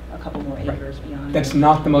a couple more acres beyond. That's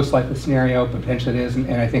not the most likely scenario, but potentially it is,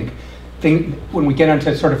 and I think when we get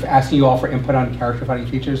onto sort of asking you all for input on character defining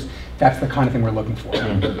features, that's the kind of thing we're looking for.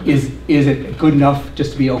 Is it good enough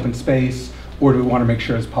just to be open space, or do we want to make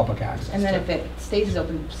sure it's public access? And then if it stays as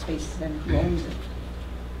open space, then who owns it?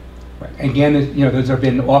 Right. Again, you know, those have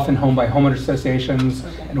been often owned by homeowner associations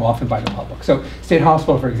and often by the public. So State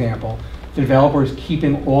Hospital, for example, the developer is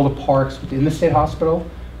keeping all the parks within the State Hospital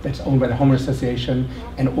that's owned by the homeowner association,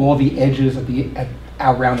 and all the edges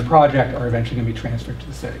around the project are eventually going to be transferred to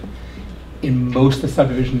the city. In most of the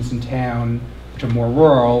subdivisions in town, which are more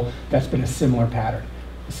rural, that's been a similar pattern.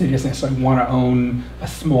 The city doesn't necessarily want to own a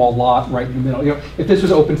small lot right in the middle. You know, if this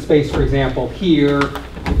was open space, for example, here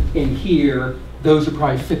and here, those would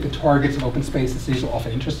probably fit the targets of open space the city's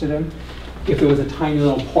often interested in. If there was a tiny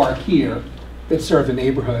little park here that served the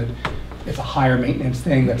neighborhood, it's a higher maintenance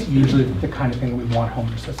thing. That's usually the kind of thing we want a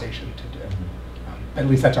homeowner association to do. At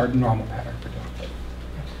least that's our normal pattern for doing it.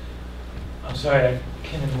 I'm sorry, I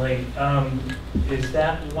came in late. Is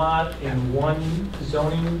that lot in one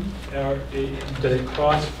zoning, or does it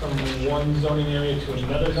cross from one zoning area to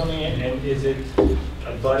another zoning area? And is it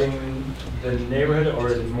abutting the neighborhood, or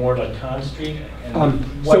is it more like Con Street? And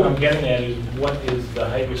what I'm getting at is, what is the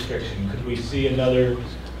height restriction? Could we see another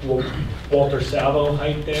Walter Salvo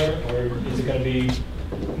height there, or is it going to be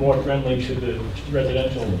more friendly to the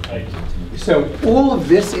residential height? So all of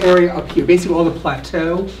this area up here, basically all the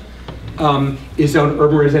plateau, is zoned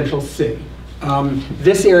urban residential C.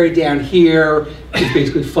 This area down here is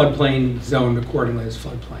basically floodplain zoned accordingly as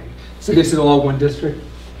floodplain. So this is all one district.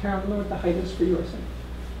 Carol, know what the height is for yours?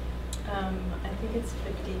 I think it's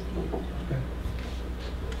 50 feet.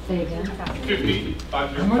 Say again? 50, 50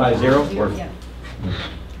 5-0 or? Yeah.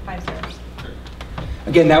 5 0.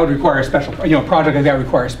 Again, that would require a special, a project like that would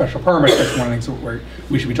require a special permit. That's one of the things where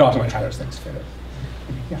we should be talking about how those things fit in.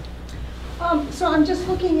 Yeah. So I'm just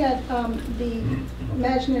looking at the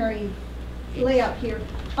imaginary layout here.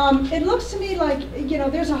 It looks to me like,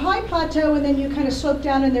 there's a high plateau and then you kind of slope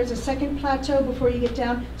down and there's a second plateau before you get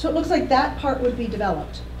down. So it looks like that part would be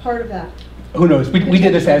developed, part of that. Who knows? We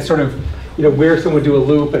did this as sort of, where someone would do a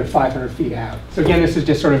loop at 500 feet out. So again, this is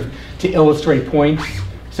just sort of to illustrate points.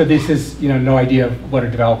 So this is, no idea of what a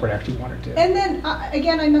developer would actually want to do. And then,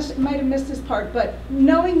 again, I might have missed this part, but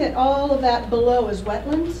knowing that all of that below is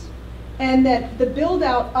wetlands, and that the build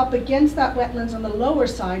out up against that wetlands on the lower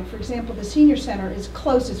side, for example, the senior center is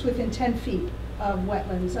close, it's within 10 feet of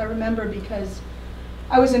wetlands. I remember because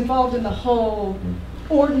I was involved in the whole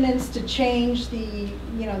ordinance to change the,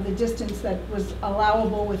 the distance that was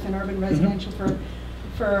allowable within urban residential for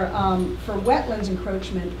wetlands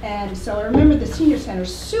encroachment. And so I remember the senior center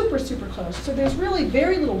super, super close. So there's really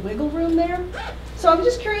very little wiggle room there. So I'm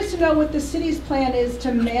just curious to know what the city's plan is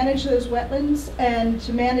to manage those wetlands and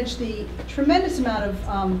to manage the tremendous amount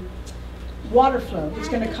of water flow that's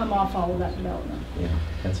going to come off all of that development. Yeah,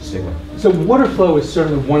 that's a big one. So water flow is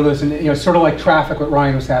certainly one of those, and sort of like traffic, what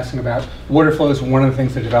Ryan was asking about. Water flow is one of the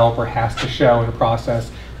things the developer has to show in a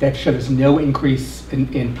process that shows no increase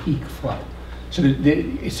in peak flow. So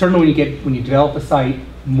certainly when you develop a site,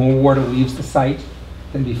 more water leaves the site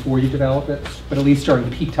than before you develop it. But at least during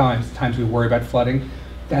peak times, the times we worry about flooding,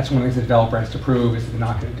 that's one of the things the developer has to prove is they're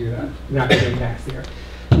not going to do that. They're not going to impact there.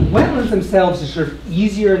 Wetlands themselves are sort of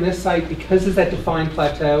easier in this site because there's that defined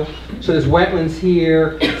plateau. So there's wetlands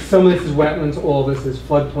here. Some of this is wetlands. All of this is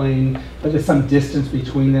floodplain. But there's some distance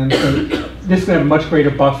between them. So this is going to have a much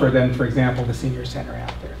greater buffer than, for example, the senior center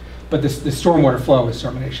out there. But the stormwater flow is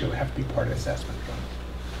certainly an issue that would have to be part of the assessment.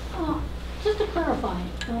 Just to clarify,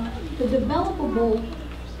 the developable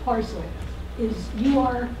parcel is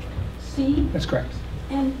URC? That's correct.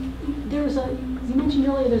 And you mentioned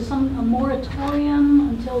earlier, there's a moratorium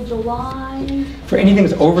until July? For anything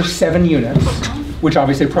that's over 7 units, which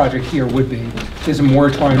obviously a project here would be, there's a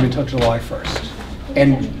moratorium until July 1st.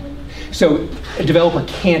 And so a developer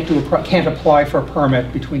can't apply for a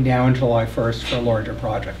permit between now and July 1st for a larger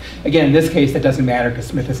project. Again, in this case, that doesn't matter because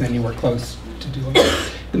Smith isn't anywhere close to doing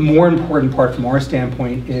it. The more important part from our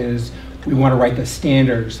standpoint is we want to write the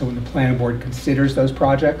standards so when the planning board considers those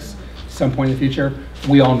projects at some point in the future,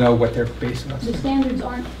 we all know what they're basing us on. The standards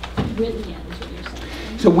aren't written yet, is what you're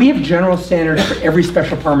saying. So we have general standards for every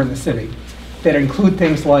special permit in the city that include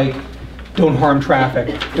things like don't harm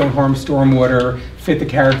traffic, don't harm stormwater, fit the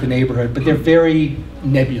character of the neighborhood, but they're very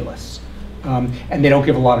nebulous and they don't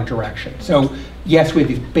give a lot of direction. So yes, we have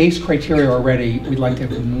these base criteria already. We'd like to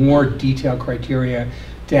have more detailed criteria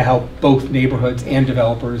to help both neighborhoods and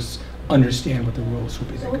developers understand what the rules would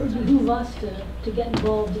be. So it would behoove us to get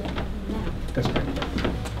involved in that. That's right.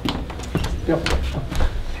 Yep.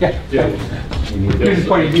 Yeah. Yeah.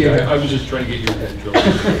 I was just trying to get your head drilled.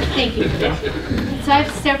 Thank you. So I have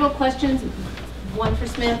several questions, one for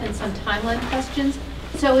Smith and some timeline questions.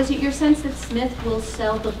 So is it your sense that Smith will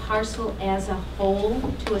sell the parcel as a whole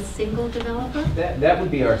to a single developer? That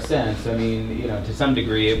would be our sense. I mean, to some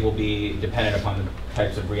degree, it will be dependent upon the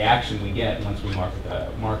types of reaction we get once we market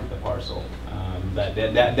the parcel.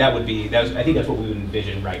 That would be. I think that's what we would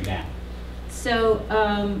envision right now. So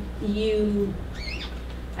I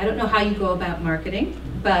don't know how you go about marketing,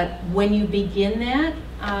 but when you begin that,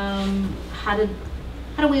 how do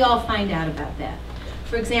we all find out about that?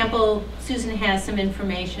 For example, Susan has some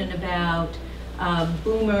information about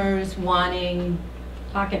boomers wanting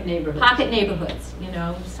pocket neighborhoods.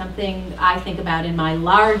 Something I think about in my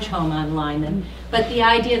large home on Lyman. But the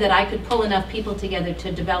idea that I could pull enough people together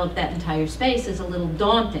to develop that entire space is a little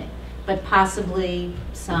daunting, but possibly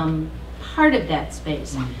some part of that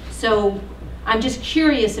space. So I'm just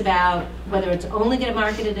curious about whether it's only going to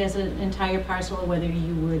market it as an entire parcel or whether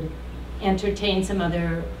you would entertain some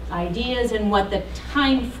other ideas and what the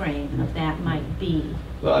time frame of that might be.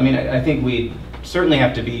 Well, I mean, I think we certainly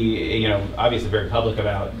have to be, obviously very public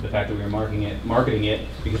about the fact that we are marketing it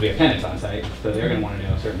because we have tenants on site, so they're going to want to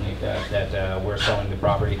know certainly that we're selling the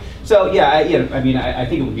property. So yeah, I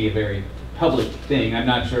think it would be a very public thing. I'm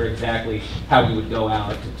not sure exactly how we would go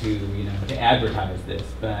out to advertise this,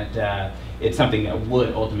 but it's something that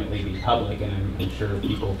would ultimately be public, and I'm sure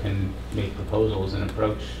people can make proposals and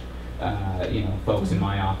approach folks in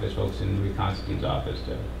my office, folks in Ruth Constantine's office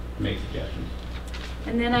to make suggestions.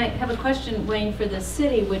 And then I have a question, Wayne, for the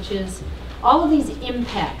city, which is, all of these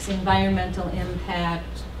impacts, environmental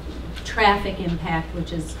impact, traffic impact,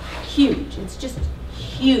 which is huge. It's just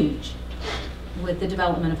huge with the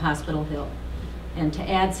development of Hospital Hill. And to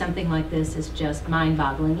add something like this is just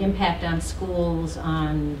mind-boggling. Impact on schools,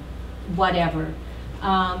 on whatever.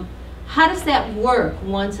 How does that work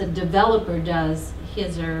once a developer does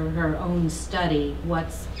his or her own study?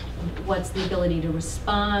 What's the ability to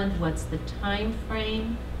respond? What's the time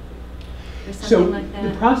frame? Or something like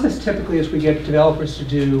that? The process typically is we get developers to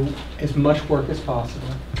do as much work as possible.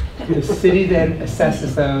 The city then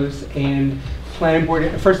assesses those, and planning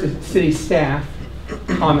board, first the city staff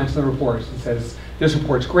comments on the reports and says, this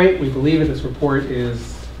report's great, we believe it, this report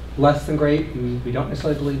is less than great, and we don't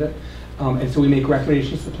necessarily believe it. And so we make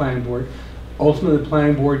recommendations to the planning board. Ultimately, the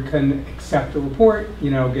planning board can accept the report,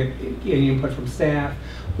 get any input from staff,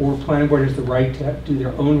 or planning board has the right to do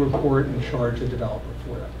their own report and charge the developer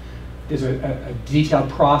for it. There's a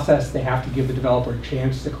detailed process. They have to give the developer a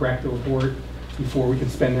chance to correct the report before we can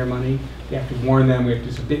spend their money. We have to warn them. We have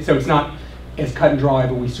to do some, so it's not as cut and dry,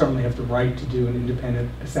 but we certainly have the right to do an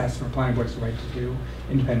independent assessment. Planning board has the right to do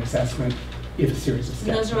independent assessment if a series of steps.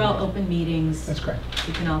 And those are all open meetings. That's correct.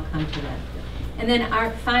 You can all come to that. And then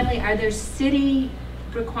finally, are there city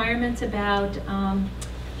requirements about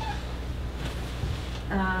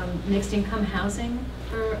mixed income housing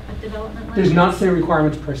for a development like There's not this? city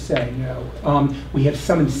requirements per se, no. We have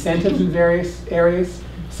some incentives in various areas.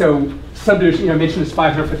 So subdivision, I mentioned this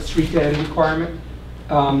 500-foot street to end requirement.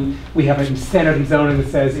 We have an incentive in zoning that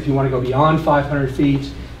says if you want to go beyond 500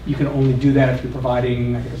 feet, you can only do that if you're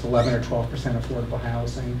providing, I think it's 11 or 12% affordable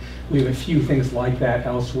housing. We have a few things like that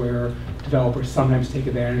elsewhere. Developers sometimes take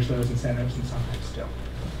advantage of those incentives and sometimes don't.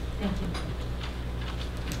 Thank you.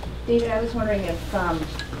 David, I was wondering if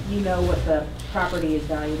you know what the property is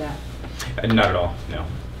valued at? Not at all, no.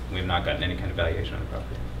 We have not gotten any kind of valuation on the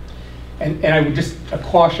property. And I would just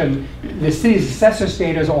caution, the city's assessor's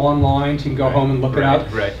data is all online, so you can go home and look it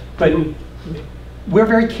up. Right. But we're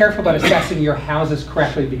very careful about assessing your houses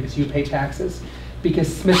correctly because you pay taxes.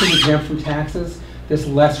 Because Smith is exempt from taxes, there's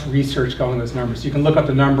less research going on those numbers. You can look up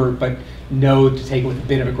the number, but know to take it with a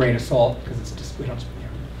bit of a grain of salt because it's just, we don't.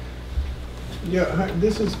 Yeah, hi,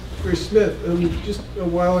 this is Chris Smith. Just a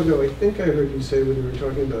while ago, I think I heard you say when you were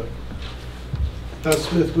talking about how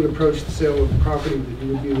Smith would approach the sale of property that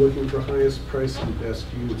you would be looking for highest price and best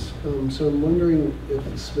use. So I'm wondering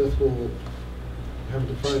if Smith will have a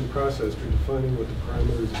defined process for defining what the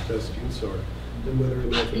parameters of best use are, and whether or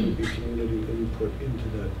not there would be community input into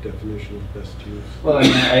that definition of best use. Well, I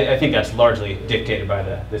mean, I think that's largely dictated by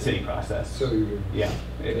the city process. So you're... Yeah,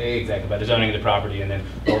 exactly, by the zoning of the property and then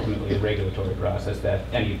ultimately the regulatory process that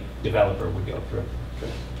any developer would go through.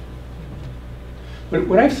 Okay. But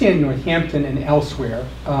what I've seen in Northampton and elsewhere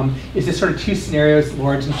is there's sort of two scenarios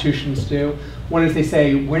large institutions do. One is they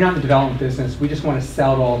say, we're not in the development business, we just want to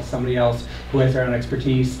sell it all to somebody else who has their own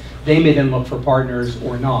expertise. They may then look for partners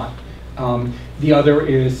or not. The other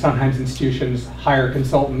is sometimes institutions hire a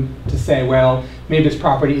consultant to say, well, maybe this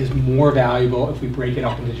property is more valuable if we break it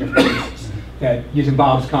up into different pieces. That, using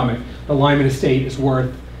Bob's comment, the Lyman estate is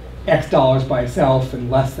worth X dollars by itself and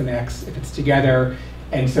less than X if it's together.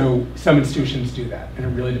 And so some institutions do that, and it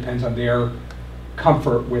really depends on their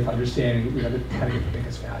comfort with understanding how to get the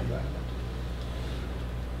biggest value out of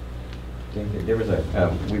it. There was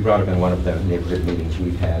we brought up in one of the neighborhood meetings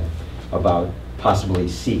we've had about possibly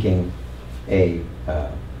seeking a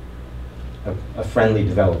friendly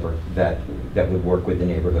developer that would work with the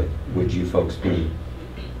neighborhood. Would you folks be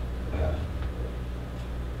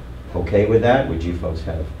okay with that? Would you folks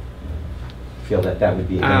feel that would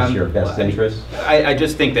be against your best interest? I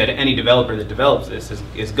just think that any developer that develops this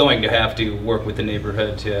is going to have to work with the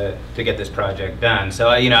neighborhood to get this project done. So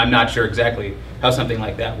I'm not sure exactly how something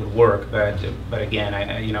like that would work, but again,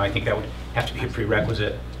 I think that would have to be a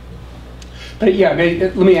prerequisite. But yeah,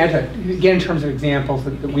 let me add to that. Again, in terms of examples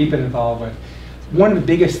that we've been involved with, one of the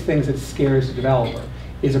biggest things that scares the developer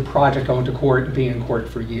is a project going to court and being in court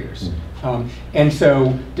for years. And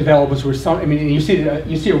so developers were you see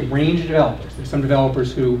a range of developers. There's some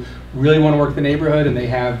developers who really want to work in the neighborhood and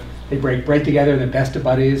they break together and they're best of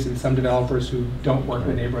buddies, and some developers who don't work in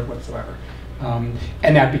the neighborhood whatsoever.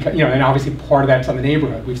 And that because and obviously part of that's on the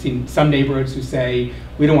neighborhood. We've seen some neighborhoods who say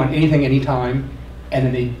we don't want anything anytime, and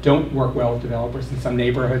then they don't work well with developers. And some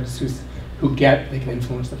neighborhoods who they can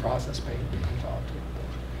influence the process by being involved.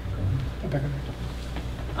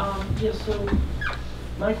 Yeah, so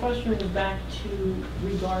my question was back to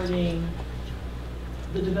regarding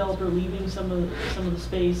the developer leaving some of the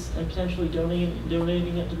space and potentially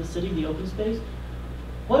donating it to the city, the open space.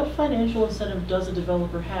 What financial incentive does a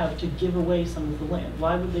developer have to give away some of the land?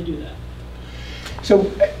 Why would they do that?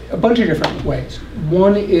 So a bunch of different ways.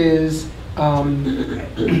 One is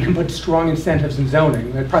you can put strong incentives in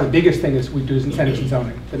zoning. Probably the biggest thing is we do is incentives in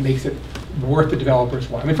zoning that makes it worth the developer's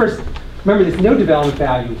while. I mean, first, remember there's no development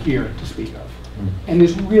value here to speak of. And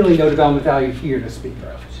there's really no development value here to speak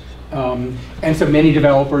of. And so many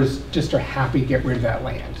developers just are happy to get rid of that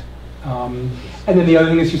land. And then the other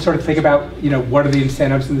thing is you sort of think about, what are the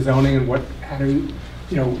incentives in the zoning and how do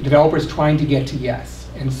developers trying to get to yes.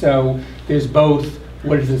 And so there's both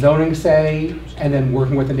what does the zoning say, and then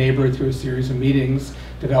working with the neighborhood through a series of meetings,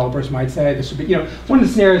 developers might say this should be, one of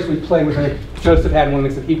the scenarios we play with, like Joseph had one of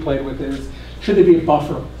the things that he played with is, should there be a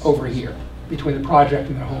buffer over here between the project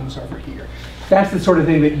and the homes over here? That's the sort of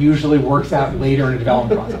thing that usually works out later in a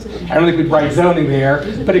development process. I don't think we'd write zoning there,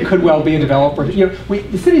 but it could well be a developer.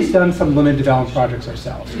 The city's done some limited development projects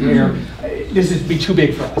ourselves, where this would be too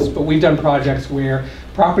big for us, but we've done projects where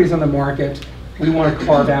properties on the market, we want to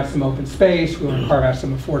carve out some open space, we want to carve out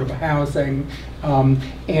some affordable housing,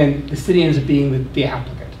 and the city ends up being the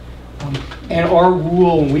applicant. And our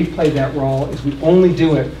rule, when we've played that role, is we only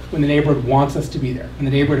do it when the neighborhood wants us to be there. And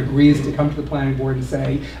the neighborhood agrees to come to the planning board and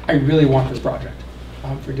say, I really want this project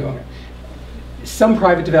for doing it. Some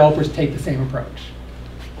private developers take the same approach.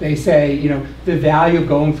 They say, the value of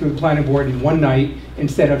going through the planning board in one night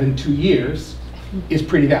instead of in 2 years is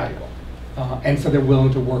pretty valuable. And so they're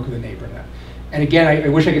willing to work with the neighbor in that. And again, I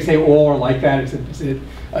wish I could say all are like that. It's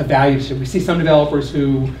a value. So we see some developers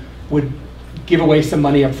who would give away some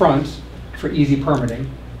money up front for easy permitting,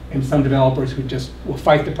 and some developers who just will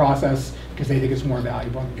fight the process because they think it's more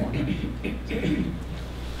valuable in the long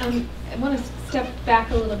run. I want to step back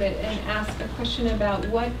a little bit and ask a question about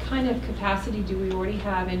what kind of capacity do we already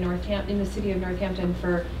have in the city of Northampton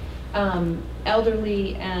for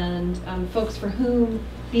elderly and folks for whom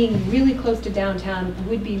being really close to downtown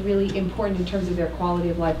would be really important in terms of their quality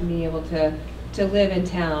of life and being able to live in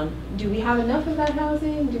town. Do we have enough of that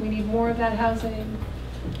housing? Do we need more of that housing?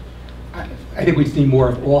 I think we need more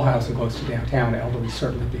of all housing close to downtown, elderly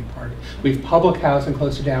certainly being part of it. We have public housing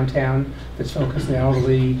close to downtown that's focused on the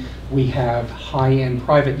elderly. We have high-end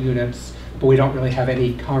private units, but we don't really have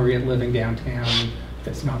any congregate living downtown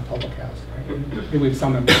that's not public housing. Right? We have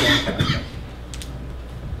some of them.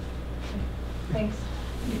 Thanks.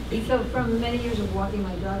 So from many years of walking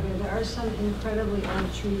my dog here, there are some incredibly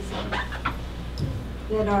old trees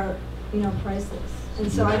that are, priceless.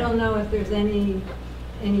 And so I don't know if there's any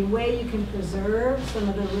way you can preserve some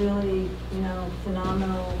of the really,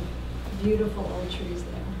 phenomenal, beautiful old trees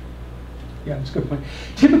there. Yeah, that's a good point.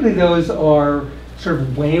 Typically those are sort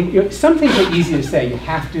of weighing, some things are easy to say, you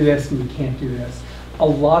have to do this and you can't do this. A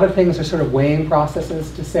lot of things are sort of weighing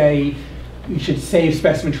processes to say, you should save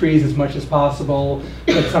specimen trees as much as possible,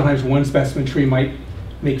 but sometimes one specimen tree might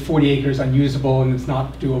make 40 acres unusable and it's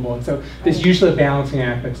not doable. And so there's usually a balancing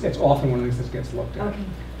act, but it's often one of the things that gets looked at. Okay.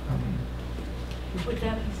 Would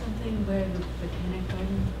that be something where the Botanic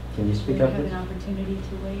Garden Can you speak would up, have please? an opportunity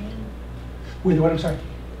to weigh in? With what, I'm sorry?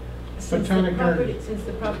 Since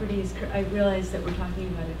the property is, I realize that we're talking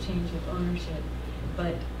about a change of ownership,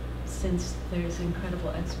 but since there's incredible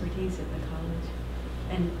expertise at the college,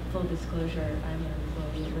 and full disclosure, I'm an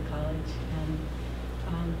employee at the college, and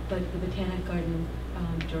but the Botanic Garden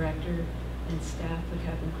director and staff would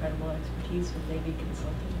have incredible expertise. Would they be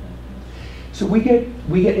consulted about this? So we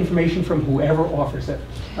get information from whoever offers it.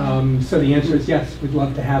 So the answer is yes, we'd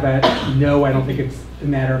love to have it. No, I don't think it's a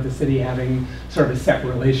matter of the city having sort of a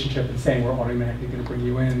separate relationship and saying we're automatically going to bring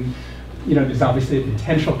you in. There's obviously a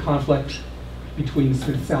potential conflict between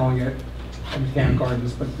Smith selling it and Botanic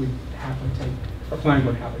Gardens, but we happily take, or planning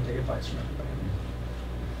board happily take advice from everybody.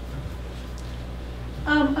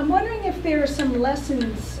 I'm wondering if there are some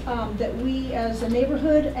lessons that we as a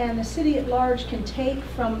neighborhood and the city at large can take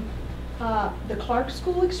from the Clark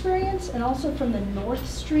School experience and also from the North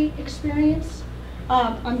Street experience.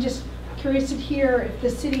 I'm just curious to hear if the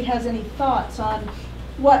city has any thoughts on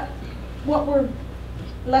what were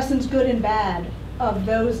lessons good and bad of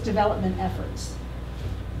those development efforts.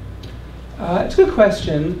 It's a good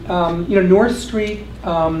question. North Street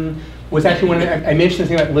was actually one of the, I mentioned the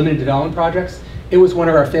thing about limited development projects. It was one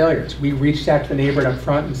of our failures. We reached out to the neighborhood up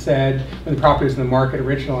front and said, when the property was in the market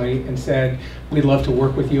originally, and said, we'd love to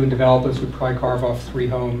work with you and develop this. We'd probably carve off 3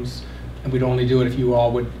 homes, and we'd only do it if you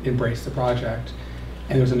all would embrace the project.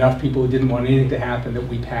 And there was enough people who didn't want anything to happen that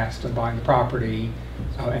we passed on buying the property,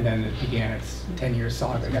 and then it began its 10-year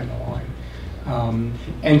saga down the line.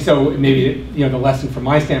 And so maybe the lesson from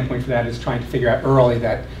my standpoint for that is trying to figure out early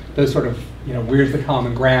that those sort of, where's the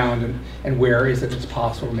common ground and where is it it's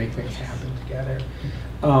possible to make things happen together.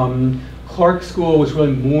 Clark School was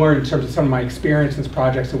really more in terms of some of my experience in this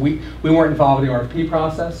project. So we weren't involved in the RFP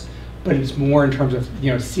process, but it's more in terms of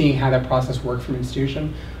seeing how that process worked from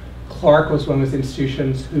institution. Clark was one of those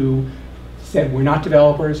institutions who said, we're not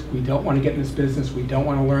developers, we don't want to get in this business, we don't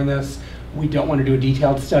want to learn this, we don't want to do a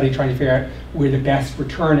detailed study trying to figure out where the best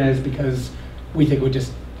return is because we think we're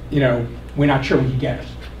just, we're not sure we can get it.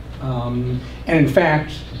 And in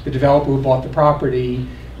fact, the developer who bought the property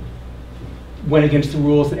went against the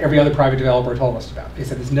rules that every other private developer told us about. They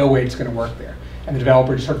said there's no way it's going to work there. And the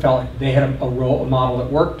developer just sort of felt like they had a model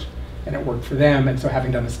that worked, and it worked for them, and so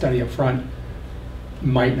having done the study up front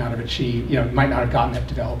might not have achieved, might not have gotten that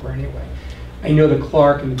developer anyway. I know that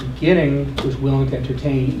Clark in the beginning was willing to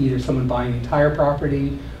entertain either someone buying the entire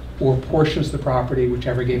property or portions of the property,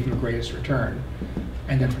 whichever gave them the greatest return.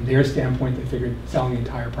 And then from their standpoint, they figured selling the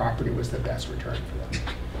entire property was the best return for them.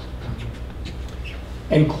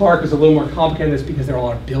 And Clark is a little more complicated than this because there are a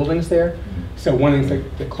lot of buildings there. So one of the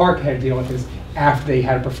things that Clark had to deal with is after they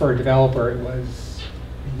had a preferred developer, it was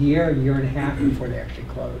a year and a half before they actually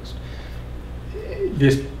closed.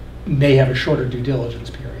 This may have a shorter due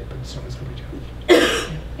diligence period, but so is going to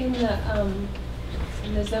be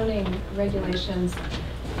in the zoning regulations,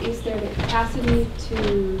 is there the capacity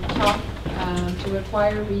to talk, to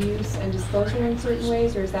require reuse and disposal in certain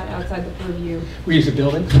ways, or is that outside the purview? Reuse of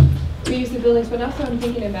buildings? Reuse the buildings, but also I'm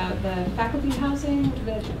thinking about the faculty housing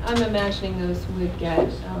that I'm imagining those would get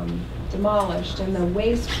demolished, and the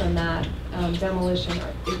waste from that demolition.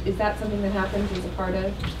 Is that something that happens as a part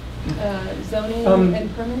of zoning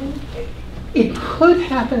and permitting? It could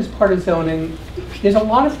happen as part of zoning. There's a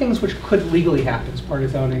lot of things which could legally happen as part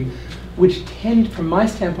of zoning, which tend, from my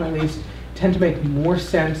standpoint at least, tend to make more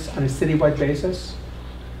sense on a citywide basis.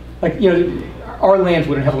 Like, our landfill,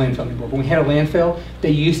 we don't have a landfill anymore, but when we had a landfill,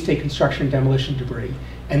 they used to take construction and demolition debris,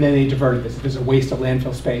 and then they diverted this. If there's a waste of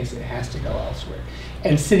landfill space, it has to go elsewhere.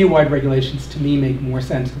 And citywide regulations, to me, make more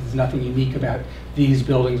sense because there's nothing unique about these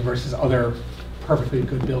buildings versus other perfectly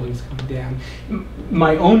good buildings coming down.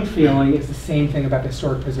 My own feeling is the same thing about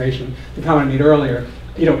historic preservation. The comment I made earlier,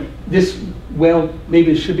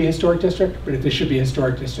 maybe it should be a historic district, but if this should be a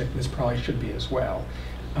historic district, this probably should be as well.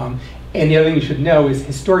 And the other thing you should know is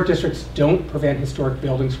historic districts don't prevent historic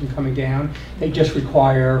buildings from coming down. They just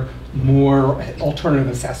require more alternative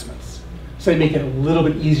assessments. So they make it a little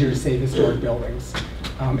bit easier to save historic buildings.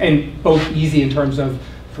 And both easy in terms of,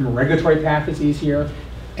 from a regulatory path, it's easier,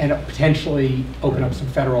 and potentially open up some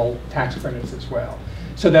federal tax credits as well.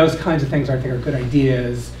 So those kinds of things I think are good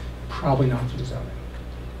ideas, probably not through zoning.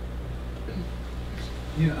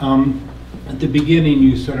 Yeah, at the beginning,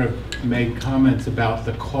 you sort of made comments about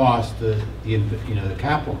the cost, the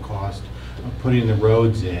capital cost of putting the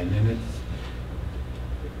roads in,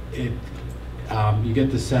 and you get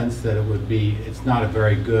the sense that it's not a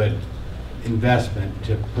very good investment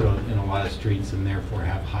to put in a lot of streets and therefore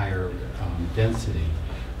have higher density.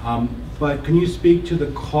 But can you speak to the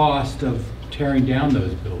cost of tearing down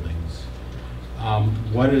those buildings?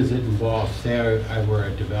 What does it involve? Say I were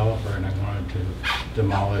a developer and I wanted to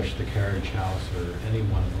demolish the carriage house or any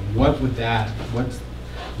one of them. What's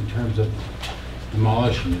in terms of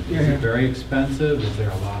demolishing it? Is it very expensive? Is there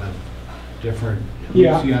a lot of different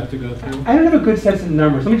hoops you have to go through? I don't have a good sense of the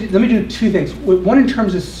numbers. Let me do two things. One in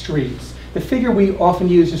terms of streets. The figure we often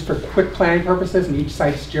use just for quick planning purposes, and each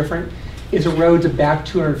site's different, is a road's about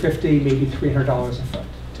 $250, maybe $300 a foot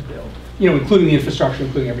to build. Including the infrastructure,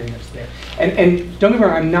 including everything that's there. And don't get me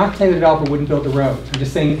wrong, I'm not saying the developer wouldn't build the roads. I'm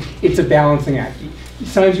just saying it's a balancing act.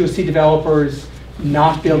 Sometimes you'll see developers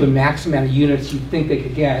not build the maximum amount of units you think they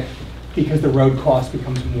could get because the road cost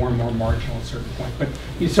becomes more and more marginal at a certain point. But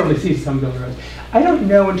you certainly see some building roads. I don't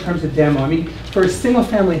know in terms of demo. I mean, for a single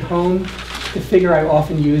family home, the figure I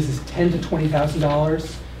often use is $10,000 to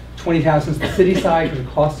 $20,000. $20,000 is the city side because it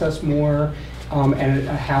costs us more, and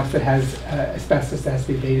a house that has asbestos that has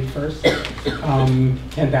to be abated first.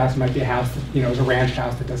 $10,000 might be a house that, is a ranch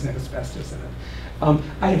house that doesn't have asbestos in it.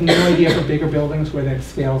 I have no idea for bigger buildings whether that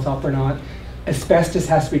scales up or not. Asbestos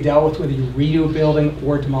has to be dealt with whether you redo a building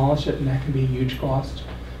or demolish it, and that can be a huge cost.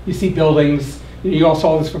 You see buildings, you all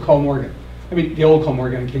saw this for Cole Morgan. I mean, the old Cole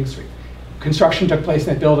Morgan on King Street. Construction took place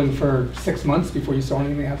in that building for 6 months before you saw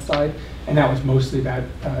anything outside, and that was mostly about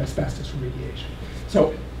asbestos remediation.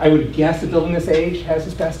 So I would guess a building this age has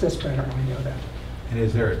asbestos, but I don't really know that. And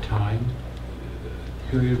is there a time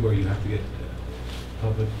period where you have to get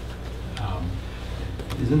public?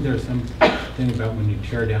 Isn't there some thing about when you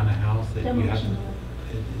tear down a house that you have to,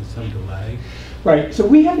 is some delay? Right. So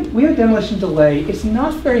we have demolition delay. It's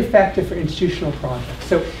not very effective for institutional projects.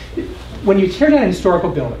 So when you tear down a historical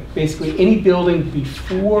building, basically any building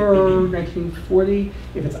before 1940,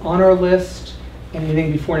 if it's on our list,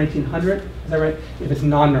 anything before 1900, is that right? If it's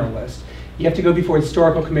not on our list, you have to go before a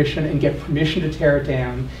historical commission and get permission to tear it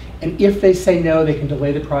down. And if they say no, they can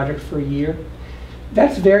delay the project for a year.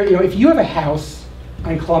 That's very, if you have a house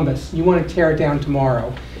on Columbus, you want to tear it down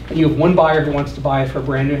tomorrow, and you have one buyer who wants to buy it for a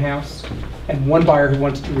brand new house, and one buyer who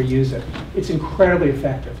wants to reuse it, it's incredibly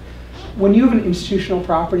effective. When you have an institutional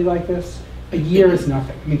property like this, a year is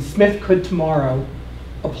nothing. I mean, Smith could tomorrow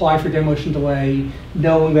apply for demolition delay,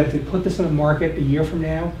 knowing that if they put this on the market a year from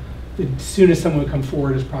now, the soonest someone would come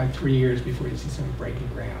forward is probably 3 years before you see someone breaking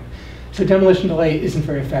ground. So demolition delay isn't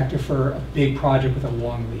very effective for a big project with a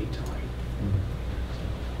long lead time.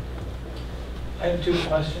 I have two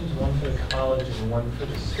questions, one for the college and one for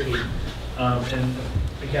the city. And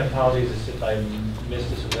again, apologies if I missed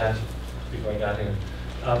this or that before I got here.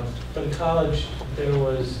 For the college, there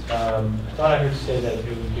was, I thought I heard you say that it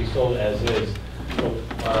would be sold as is. So,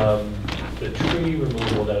 the tree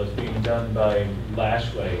removal that was being done by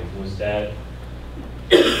Lashway, was there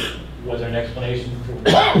an explanation for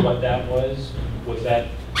what that was? Was that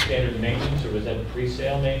standard maintenance or was that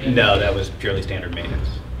pre-sale maintenance? No, that was purely standard maintenance.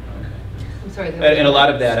 I'm sorry. And a lot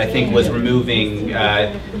of that, I think, was removing,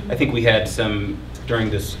 I think we had some, during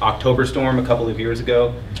this October storm a couple of years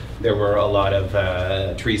ago, there were a lot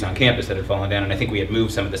of trees on campus that had fallen down, and I think we had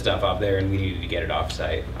moved some of the stuff off there, and we needed to get it off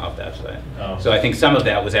that site. Oh. So I think some of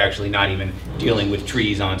that was actually not even dealing with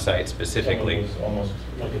trees on site specifically. It was almost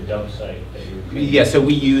like a dump site that you were... Yeah, so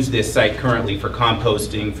we use this site currently for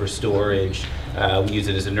composting, for storage. We use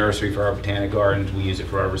it as a nursery for our botanic gardens. We use it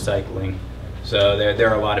for our recycling. So there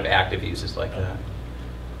are a lot of active uses like that.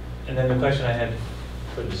 And then the question I had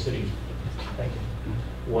for the city, thank you,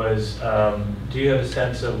 was do you have a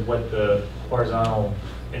sense of what the horizontal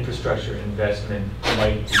infrastructure investment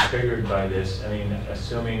might be triggered by this? I mean,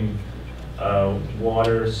 assuming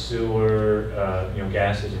water, sewer,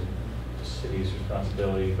 gas isn't the city's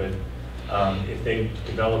responsibility, but if they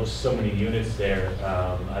develop so many units there,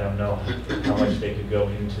 I don't know how much they could go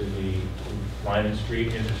into the Lyman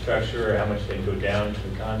Street infrastructure or how much they go down to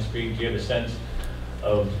the Con Street. Do you have a sense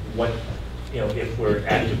of what, if we're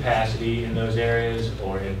at capacity in those areas,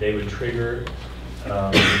 or if they would trigger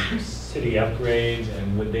city upgrades,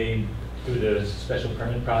 and would they, through the special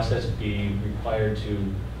permit process, be required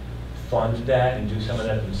to fund that and do some of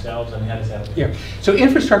that themselves? I mean, how does that work? Yeah, so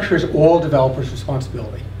infrastructure is all developers'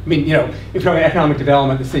 responsibility. I mean, if you're talking about economic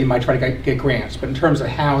development, the city might try to get grants, but in terms of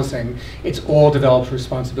housing, it's all developers'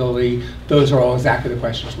 responsibility. Those are all exactly the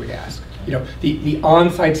questions we'd ask. The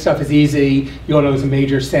on-site stuff is easy. You all know there's a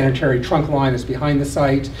major sanitary trunk line that's behind the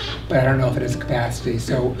site, but I don't know if it has capacity.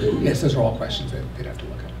 So yes, those are all questions that they'd have to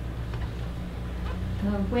look at.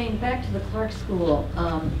 Wayne, back to the Clark School,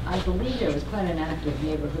 I believe there was quite an active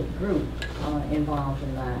neighborhood group involved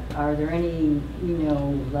in that. Are there any,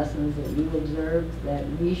 lessons that you observed that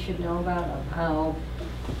we should know about of how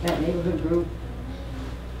that neighborhood group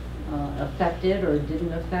affected or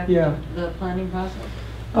didn't affect the planning process?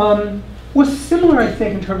 Was similar, I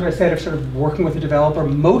think, in terms, I said, of sort of working with the developer.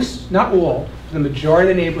 Most, not all, the majority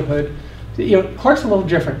of the neighborhood. Clark's a little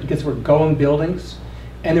different because we're going buildings.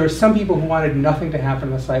 And there were some people who wanted nothing to happen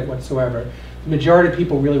on the site whatsoever. The majority of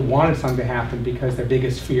people really wanted something to happen because their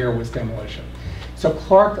biggest fear was demolition. So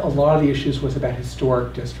Clark, a lot of the issues was about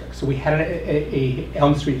historic districts. So we had a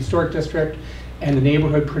Elm Street historic district, and the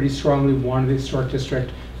neighborhood pretty strongly wanted the historic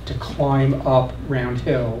district to climb up Round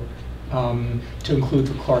Hill to include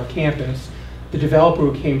the Clark campus. The developer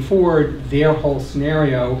who came forward, their whole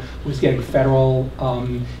scenario was getting federal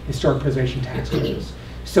historic preservation tax credits.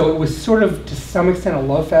 So it was sort of, to some extent, a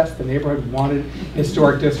love fest. The neighborhood wanted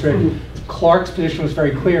historic district. Clark's position was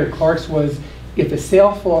very clear. Clark's was, if the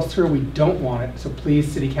sale falls through, we don't want it. So please,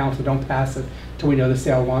 city council, don't pass it till we know the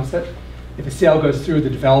sale wants it. If the sale goes through, the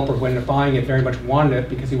developer who ended up buying it very much wanted it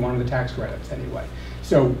because he wanted the tax credits anyway.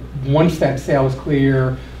 So once that sale was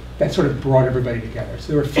clear, that sort of brought everybody together.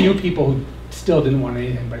 So there were a few people who still didn't want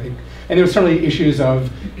anything, but I think, and there were certainly issues of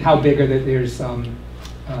how big are that there's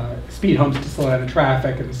speed humps to slow down the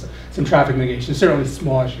traffic and some traffic mitigation, certainly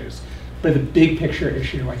small issues. But the big picture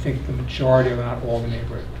issue, I think the majority of, not all the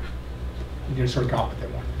neighborhood, sort of got what they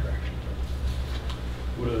wanted direction.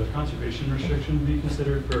 Would a conservation restriction be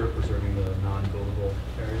considered for preserving the non-buildable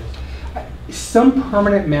areas? Some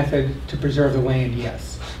permanent method to preserve the land,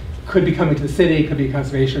 yes. Could be coming to the city, could be a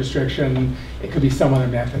conservation restriction, it could be some other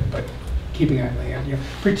method, but keeping that land.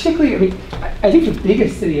 Particularly, I mean, I think the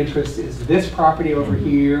biggest city interest is this property over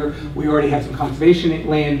here. We already have some conservation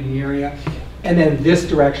land in the area. And then this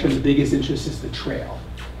direction, the biggest interest is the trail.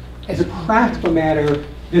 As a practical matter,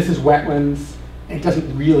 this is wetlands, and it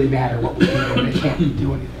doesn't really matter what we do, they can't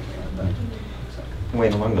do anything there.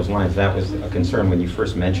 Wayne, along those lines, that was a concern when you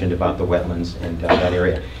first mentioned about the wetlands and that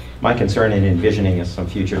area. My concern in envisioning some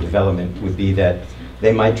future development would be that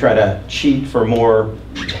they might try to cheat for more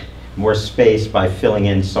space by filling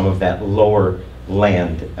in some of that lower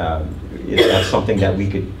land. Is that something that we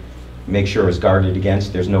could make sure is guarded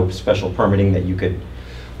against? There's no special permitting that you could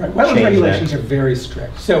Right, wetlands regulations are very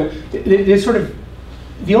strict. So there's sort of,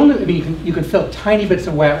 the only, I mean, you can fill tiny bits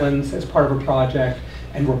of wetlands as part of a project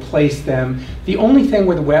and replace them. The only thing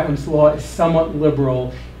where the wetlands law is somewhat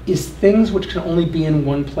liberal is things which can only be in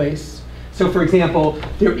one place. So for example,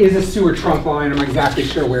 there is a sewer trunk line, I'm not exactly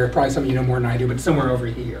sure where, probably some of you know more than I do, but somewhere over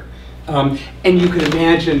here. And you can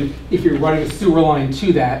imagine if you're running a sewer line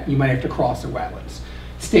to that, you might have to cross a wetlands.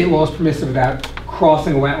 State law is permissive about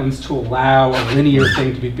crossing wetlands to allow a linear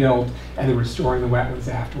thing to be built and then restoring the wetlands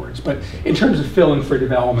afterwards. But in terms of filling for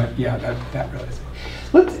development, yeah, that really is.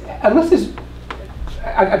 Unless there's,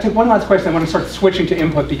 I take one last question. I want to start switching to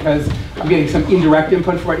input because I'm getting some indirect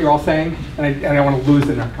input for what you're all saying, and I don't want to lose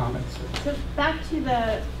it in our comments. So back to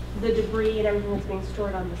the debris and everything that's being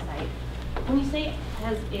stored on the site. When you say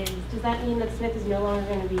as is, does that mean that Smith is no longer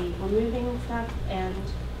going to be removing stuff and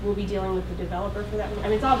we'll be dealing with the developer for that? I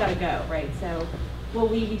mean, it's all got to go, right? So will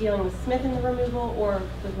we be dealing with Smith in the removal or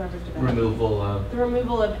with whoever's developing? The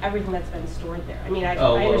removal of everything that's been stored there. I mean, I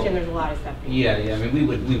understand there's a lot of stuff. Yeah. I mean,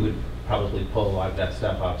 we would probably pull a lot of that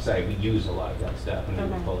stuff off site. We use a lot of that stuff, and we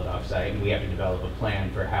would pull it off site. And we have to develop a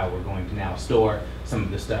plan for how we're going to now store some of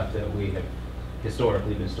the stuff that we have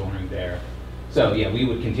historically been storing there. So yeah, we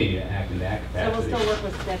would continue to act in that capacity. So we'll still work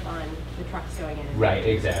with Smith on the trucks going in. Right.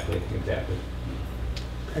 Exactly. Okay.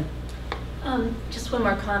 Just one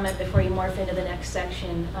more comment before you morph into the next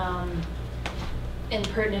section. And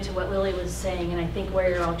pertinent to what Lily was saying, and I think where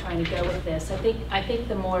you're all trying to go with this, I think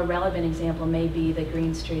the more relevant example may be the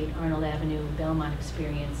Green Street, Arnold Avenue, Belmont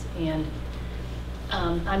experience. And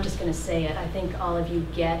I'm just going to say it. I think all of you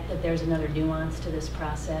get that there's another nuance to this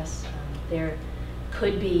process. There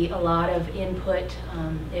could be a lot of input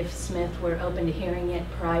if Smith were open to hearing it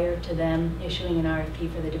prior to them issuing an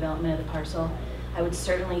RFP for the development of the parcel. I would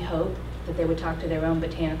certainly hope that they would talk to their own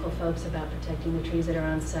botanical folks about protecting the trees that are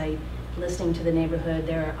on site, listening to the neighborhood.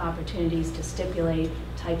 There are opportunities to stipulate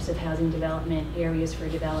types of housing development, areas for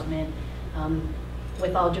development.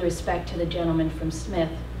 With all due respect to the gentleman from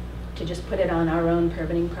Smith, to just put it on our own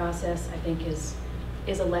permitting process, I think is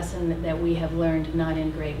a lesson that we have learned not in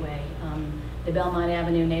a great way. The Belmont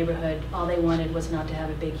Avenue neighborhood, all they wanted was not to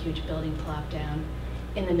have a big, huge building plopped down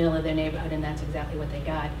in the middle of their neighborhood, and that's exactly what they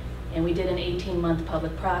got. And we did an 18-month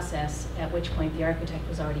public process, at which point the architect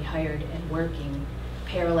was already hired and working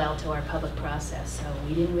parallel to our public process. So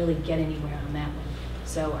we didn't really get anywhere on that one.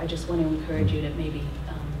 So I just want to encourage you to maybe,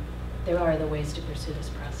 there are other ways to pursue this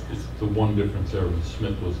process. It's the one difference there was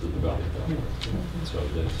Smith was the developer. So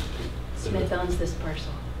Smith owns this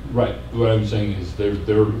parcel. Right. What I'm saying is they're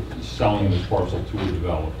selling this parcel to a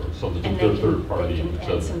developer, so that they're third party. They can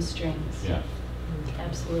add some strings. Yeah.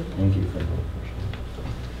 Absolutely. Thank you for that.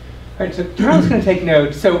 All right, so Carol's going to take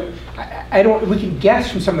notes. So we can guess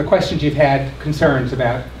from some of the questions you've had concerns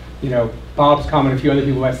about, Bob's comment, a few other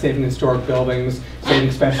people about saving historic buildings,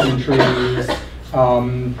 saving specimen trees,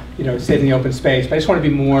 saving the open space. But I just want to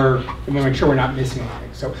be more, I want to make sure we're not missing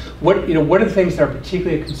anything. So what are the things that are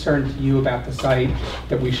particularly a concern to you about the site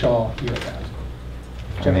that we should all hear about?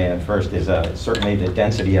 I may add first is certainly the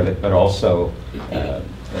density of it, but also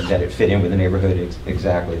that it fit in with the neighborhood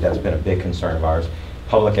exactly. That's been a big concern of ours.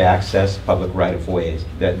 Public access, public right-of-ways,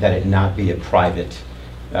 that it not be a private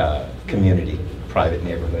community, private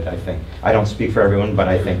neighborhood, I think. I don't speak for everyone, but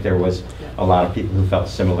I think there was a lot of people who felt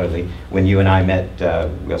similarly. When you and I met,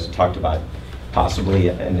 we also talked about possibly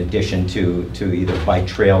an addition to either bike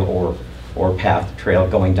trail or path trail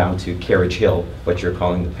going down to Carriage Hill, what you're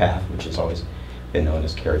calling the path, which has always been known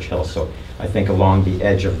as Carriage Hill. So I think along the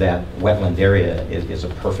edge of that wetland area is a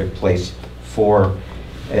perfect place for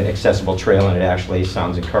an accessible trail, and it actually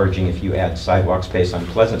sounds encouraging if you add sidewalk space on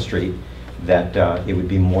Pleasant Street, that it would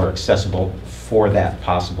be more accessible for that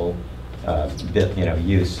possible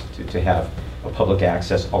use to have a public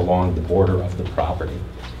access along the border of the property.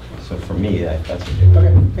 So for me, that's a big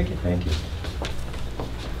Okay, thank you. Thank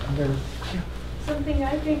you. Something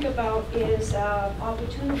I think about is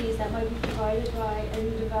opportunities that might be provided by a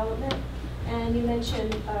new development. And you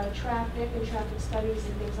mentioned traffic and traffic studies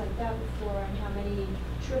and things like that before, and how many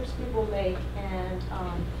trips people make. And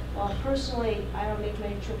well, personally, I don't make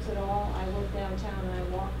many trips at all. I work downtown and I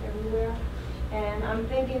walk everywhere. And I'm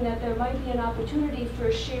thinking that there might be an opportunity for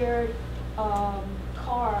a shared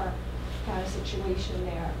car kind of situation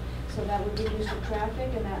there. So that would reduce the traffic,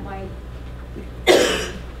 and that might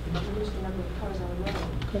reduce the number of cars on the road.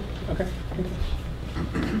 Okay.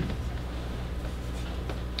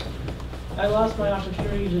 I lost my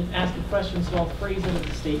opportunity to ask a question, so I'll phrase it as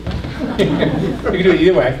a statement. You can do it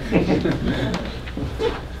either way.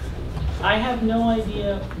 I have no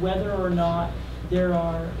idea whether or not there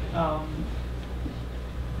are,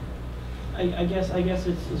 I guess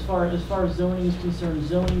it's as far as zoning is concerned,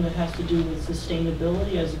 zoning that has to do with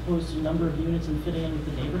sustainability as opposed to number of units and fitting in with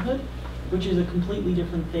the neighborhood, which is a completely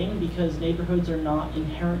different thing because neighborhoods are not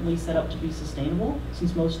inherently set up to be sustainable,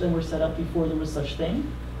 since most of them were set up before there was such thing.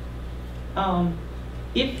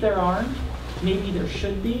 If there aren't, maybe there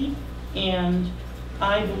should be, and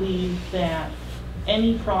I believe that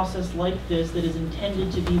any process like this that is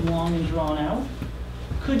intended to be long and drawn out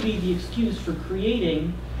could be the excuse for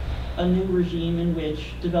creating a new regime in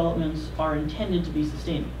which developments are intended to be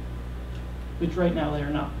sustainable, which right now they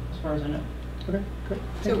are not, as far as I know. Okay, good.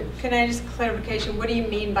 So can I just clarification, what do you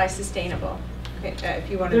mean by sustainable? Okay, if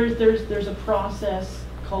you want to. There's a process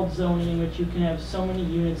called zoning in which you can have so many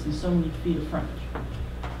units and so many feet of frontage.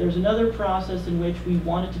 There's another process in which we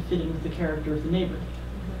want it to fit in with the character of the neighborhood.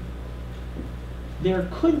 There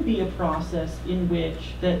could be a process in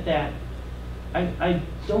which I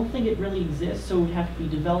don't think it really exists, so it would have to be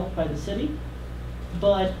developed by the city,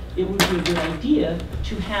 but it would be a good idea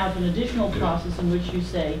to have an additional process in which you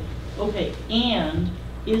say, okay, and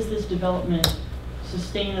is this development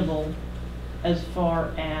sustainable as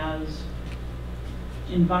far as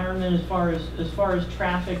environment, as far as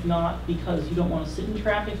traffic, not because you don't want to sit in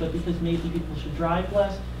traffic, but because maybe people should drive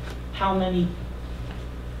less. How many?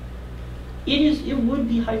 It would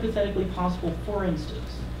be hypothetically possible, for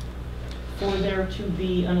instance, for there to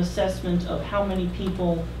be an assessment of how many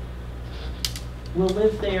people will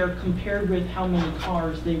live there compared with how many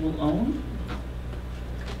cars they will own,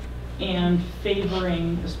 and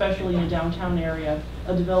favoring, especially in a downtown area,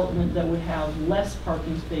 a development that would have less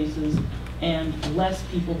parking spaces and less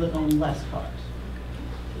people that own less cars.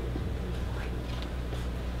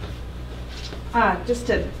 Just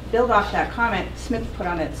to build off that comment, Smith put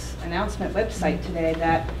on its announcement website today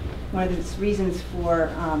that one of its reasons for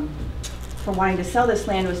wanting to sell this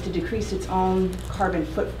land was to decrease its own carbon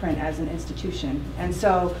footprint as an institution. And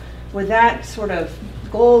so with that sort of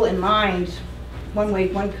goal in mind, one way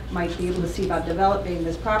one might be able to see about developing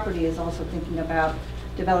this property is also thinking about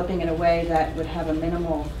developing in a way that would have a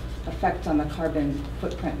minimal effect on the carbon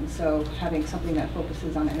footprint. And so having something that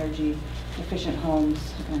focuses on energy efficient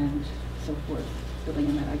homes and so forth, building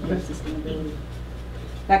in that idea of sustainability.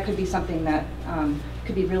 That could be something that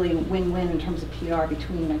could be really win-win in terms of PR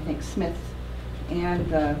between, I think, Smith and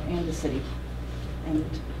the city, and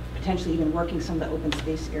potentially even working some of the open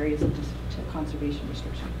space areas into conservation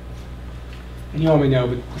restriction. And you all may know,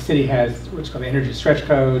 but the city has what's called the Energy Stretch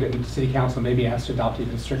Code, and the city council may be asked to adopt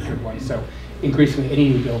even stricter ones. So increasingly, any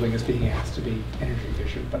new building is being asked to be energy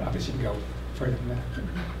efficient, but obviously you can go further than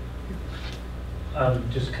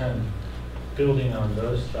that. Just kind of building on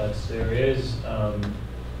those thoughts, there is,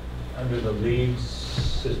 under the LEED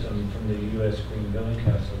system from the U.S. Green Building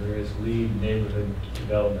Council, there is LEED neighborhood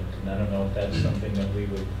development, and I don't know if that's something that we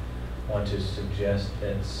would want to suggest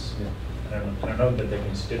that's, I don't know that they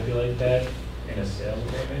can stipulate that in a sales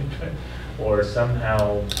agreement, or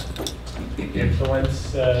somehow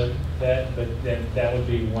influence that, but then that would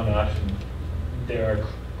be one option. There are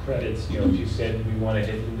credits, if you said we want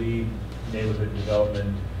to hit LEED neighborhood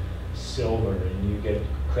development silver, and you get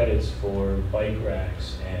credits for bike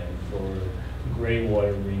racks and for gray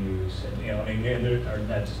water reuse, and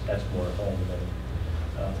that's more home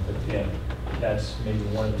than, but yeah, that's maybe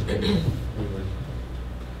one of the things we were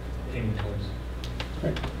aiming towards.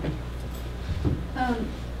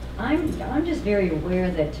 I'm just very aware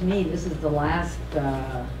that, to me, this is the last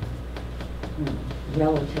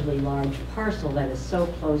relatively large parcel that is so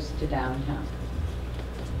close to downtown.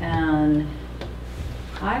 And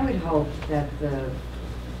I would hope that the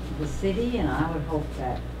city, and I would hope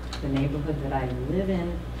that the neighborhood that I live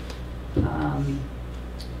in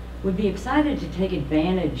would be excited to take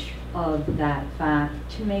advantage of that fact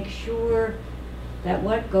to make sure that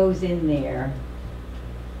what goes in there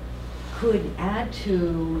could add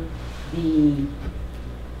to the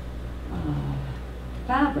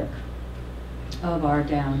fabric of our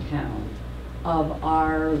downtown, of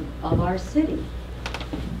our city.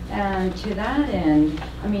 And to that end,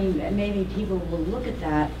 I mean, maybe people will look at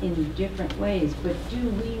that in different ways, but do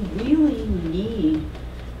we really need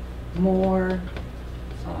more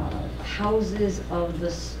houses of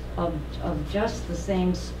just the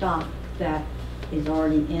same stock that is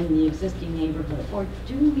already in the existing neighborhood? Or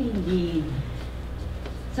do we need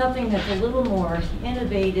something that's a little more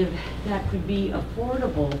innovative that could be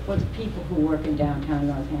affordable for the people who work in downtown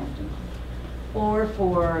Northampton? Or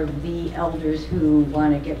for the elders who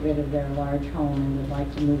want to get rid of their large home and would like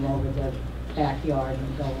to move over the backyard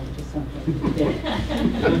and go into something big.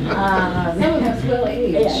 Some of us will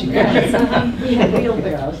age. Yeah, we have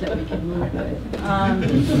wheelbarrows that we can move with.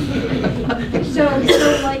 So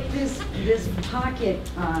like this pocket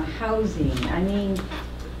housing, I mean,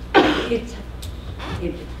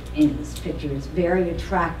 in this picture, it's very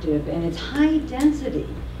attractive and it's high density.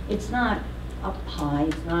 It's not up high,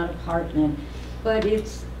 it's not apartment, but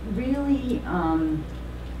it's really,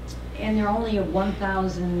 and they're only of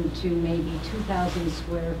 1,000 to maybe 2,000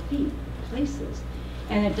 square feet places.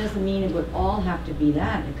 And it doesn't mean it would all have to be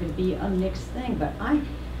that. It could be a mixed thing. But I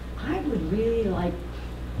would really like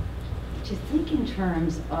to think in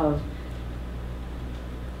terms of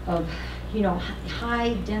you know,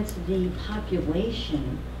 high density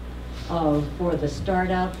population for the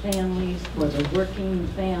start-out families, for the working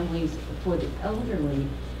families, for the elderly,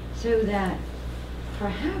 so that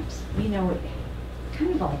perhaps, you know,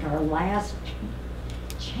 kind of like our last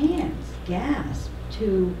chance, gasp,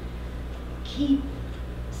 to keep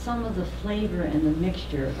some of the flavor and the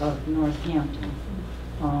mixture of Northampton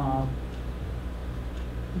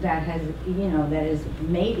that has, you know, that has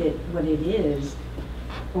made it what it is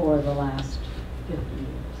for the last 50 years.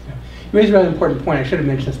 Yeah. You raised a really important point. I should have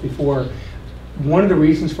mentioned this before. One of the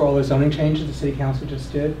reasons for all the zoning changes the City Council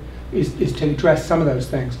just did is to address some of those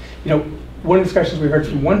things. You know, one of the discussions we heard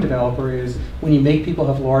from one developer is when you make people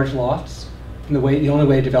have large lots, and the only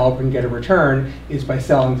way a developer can get a return is by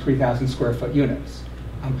selling 3,000 square foot units.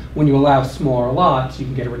 When you allow smaller lots, you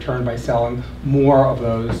can get a return by selling more of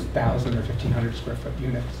those 1,000 or 1,500 square foot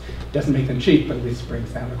units. Doesn't make them cheap, but at least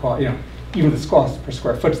brings down the cost. You know, even the cost per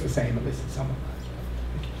square foot is the same, at least in some of them.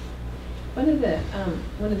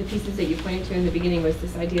 One of the pieces that you pointed to in the beginning was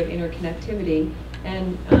this idea of interconnectivity,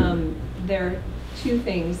 and there are two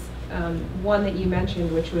things. One that you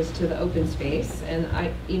mentioned, which was to the open space, and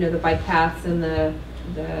the bike paths and the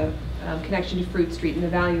connection to Fruit Street and the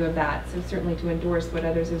value of that. So certainly to endorse what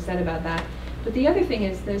others have said about that. But the other thing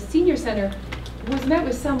is the senior center was met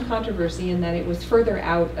with some controversy in that it was further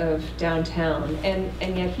out of downtown,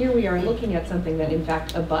 and yet here we are looking at something that in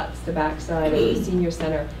fact abuts the backside of the senior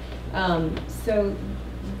center. So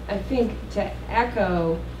I think to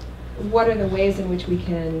echo, what are the ways in which we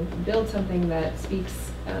can build something that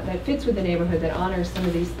speaks, that fits with the neighborhood, that honors some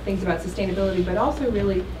of these things about sustainability, but also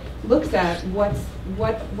really looks at what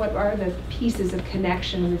are the pieces of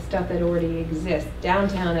connection with stuff that already exists.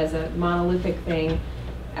 Downtown as a monolithic thing,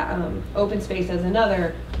 open space as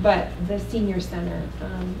another, but the senior center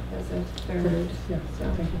as a third. Yeah, so.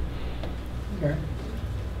 thank you. Gary?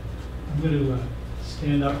 I'm going to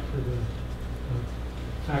stand up for the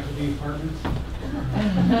faculty apartments. 3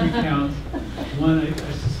 counts. One, I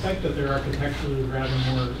suspect that they're architecturally rather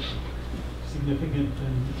more significant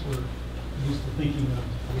than we're used to thinking of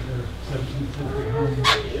with their 17th century homes.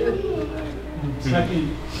 And second,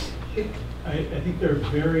 I think they're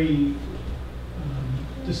very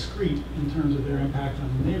discrete in terms of their impact on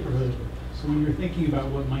the neighborhood. So when you're thinking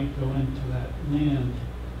about what might go into that land,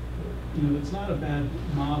 you know, it's not a bad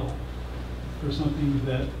model for something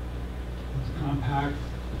that is compact,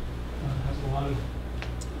 has a lot of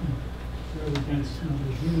fairly dense number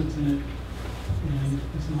of units in it, and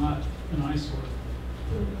it's not an eyesore.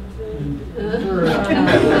 And third,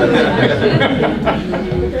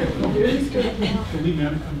 believe me, I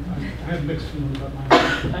have mixed feelings about mine.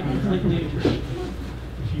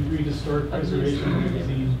 If you read Historic Preservation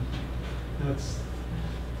magazine, that's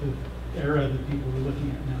the era that people are looking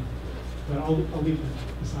at now. But I'll leave that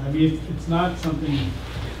aside. I mean, it's not something,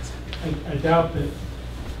 I doubt that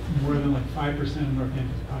more than like 5% of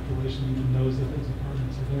Northampton's population even knows that those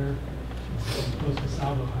apartments are there. It's close to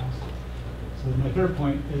Salvo House. So my third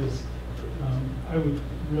point is I would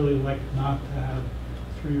really like not to have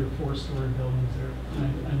 3- or 4-story buildings there.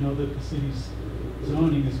 And I know that the city's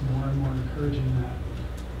zoning is more and more encouraging that.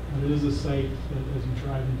 But it is a site that as you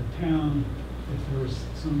drive into town, if there was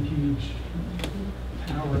some huge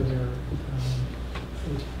tower there,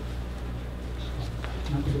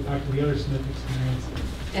 not to go back to the other Smith experience,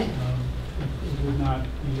 it would not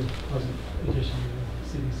be a pleasant addition to the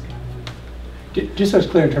city's skyline. Just so it's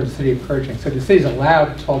clear in terms of city encouraging, so the city's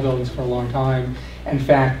allowed tall buildings for a long time. In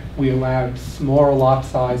fact, we allowed smaller lot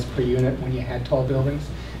size per unit when you had tall buildings.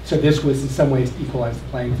 So this was in some ways to equalize the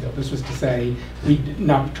playing field. This was to say, we're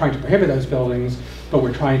not trying to prohibit those buildings, but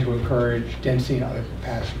we're trying to encourage density and other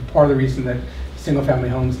capacity. Part of the reason that single-family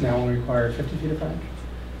homes now only require 50 feet of frontage,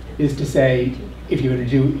 is to say, if you're going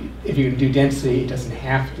to do density, it doesn't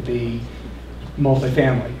have to be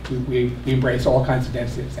multifamily. We embrace all kinds of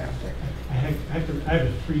density that's out there. I have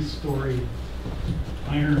a 3-story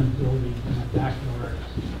iron building in my backyard,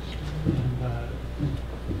 and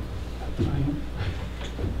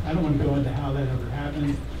I don't want to go into how that ever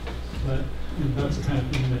happened, but that's the kind of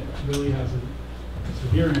thing that really has a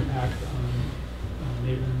severe impact on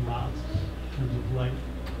neighboring lots in terms of light,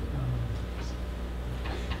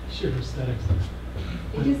 sheer aesthetics.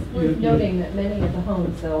 It is worth noting that many of the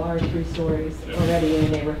homes, though, are 3 stories already in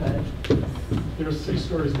the neighborhood. There's 3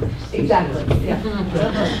 stories. Exactly, yeah.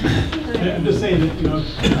 I'm just saying that,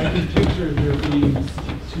 I can picture there being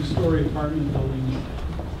 2-story apartment buildings,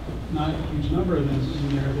 not a huge number of them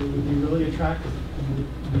in there, that would be really attractive. And would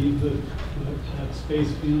leave that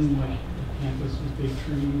space feeling like a campus with big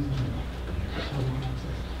trees and public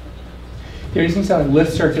access. There isn't a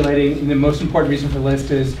list circulating, and the most important reason for the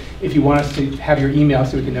list is if you want us to have your email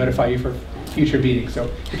so we can notify you for future meetings.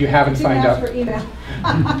 So if you haven't signed up. For email.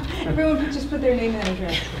 Everyone could just put their name and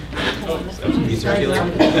address.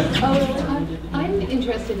 I'm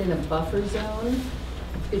interested in a buffer zone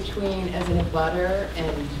between, as in a butter,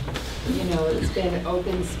 and, it's been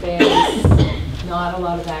open space, not a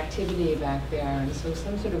lot of activity back there, and so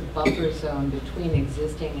some sort of buffer zone between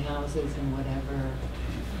existing houses and whatever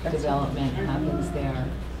development happens there.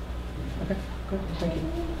 Okay, good, thank you.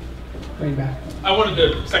 Way back. I wanted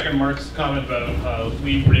to second Mark's comment about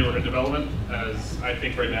lead for neighborhood development, as I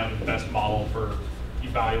think right now the best model for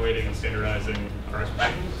evaluating and standardizing our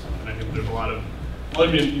practices. And I think there's a lot of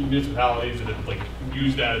municipalities that have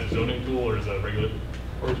used that as a zoning tool or as a regulatory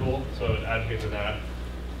tool. So I'd advocate for that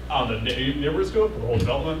on the neighborhood scope for the whole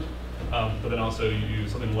development, but then also you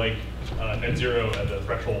use something like net zero as a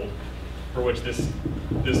threshold for which this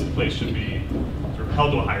place should be sort of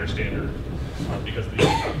held to a higher standard because of the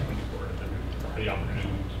the opportunity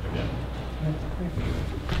to get.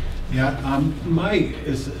 Yeah,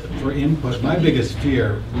 for input, my biggest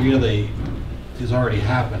fear really is already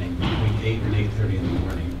happening between 8 and 8:30 in the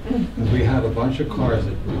morning. Because we have a bunch of cars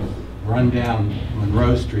that run down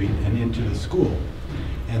Monroe Street and into the school.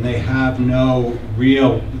 And they have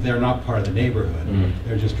they're not part of the neighborhood.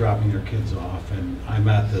 They're just dropping their kids off. And I'm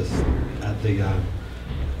at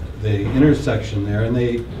the intersection there, and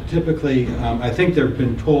they typically, I think they've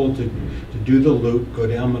been told to do the loop, go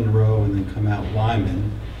down Monroe, and then come out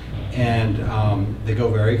Lyman. And they go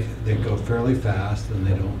fairly fast, and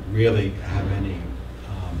they don't really have any,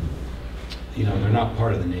 they're not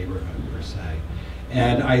part of the neighborhood per se.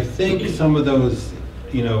 And I think some of those,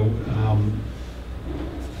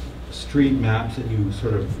 street maps that you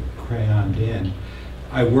sort of crayoned in,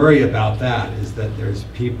 I worry about that, is that there's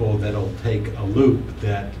people that'll take a loop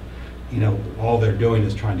that, all they're doing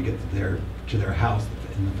is trying to get to their house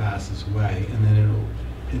in the fastest way, and then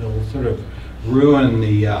it'll sort of ruin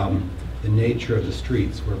the nature of the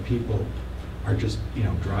streets where people are just,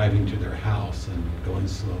 driving to their house and going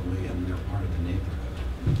slowly, and they're part of the neighborhood.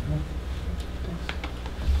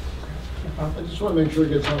 I just want to make sure it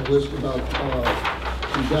gets on the list about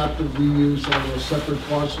adaptive reuse on a separate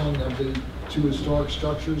parceling of the 2 historic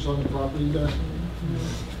structures on the property there.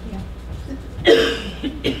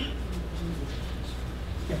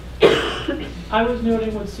 I was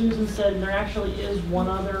noting what Susan said, and there actually is one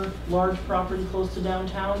other large property close to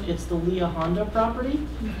downtown. It's the Leah Honda property.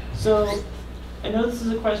 So I know this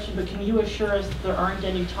is a question, but can you assure us that there aren't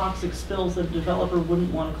any toxic spills that a developer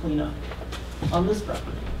wouldn't want to clean up on this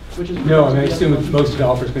property? No, I assume that most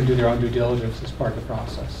developers are going to do their own due diligence as part of the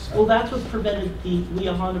process. So. Well, that's what's prevented the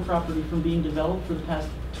Leah Honda property from being developed for the past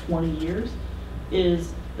 20 years,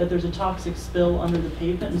 is that there's a toxic spill under the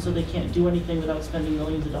pavement, and so they can't do anything without spending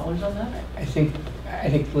millions of dollars on that? I think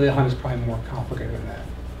Leah Honda is probably more complicated than that.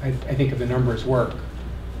 I think if the numbers work,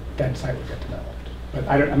 that site would get developed. But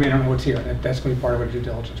I don't know what's here. That's going to be part of a due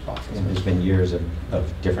diligence process. And there's been years of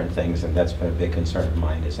different things, and that's been a big concern of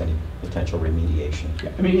mine, is any potential remediation.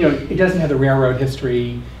 Yeah. I mean, it doesn't have the railroad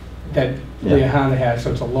history that Leah Honda has,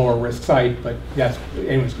 so it's a lower risk site, but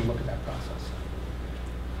anyone's going to look at that process.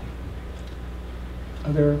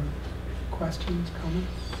 Other questions, comments?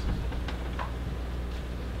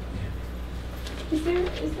 Is there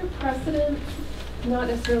precedent, not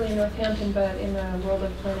necessarily in Northampton, but in the world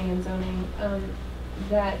of planning and zoning,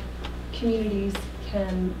 that communities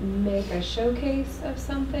can make a showcase of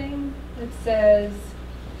something that says,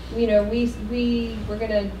 we have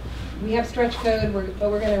stretch code, but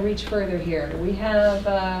we're going to reach further here. We have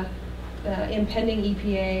impending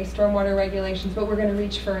EPA stormwater regulations, but we're going to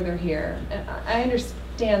reach further here. I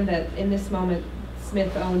understand that in this moment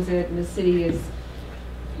Smith owns it and the city is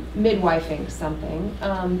midwifing something.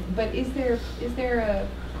 But is there a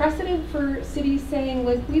precedent for cities saying,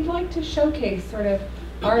 like, we'd like to showcase sort of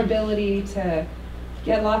our ability to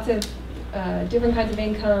get lots of different kinds of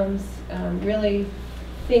incomes, really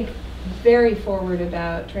think very forward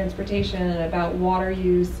about transportation, about water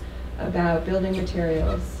use, about building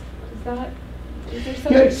materials? Is there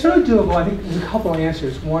something? Yeah, it's certainly doable. I think there's a couple of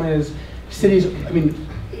answers. One is cities, I mean,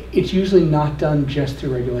 it's usually not done just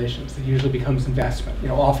through regulations. It usually becomes investment. You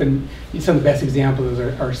know, often some of the best examples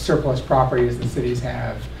are surplus properties the cities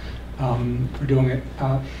have for doing it.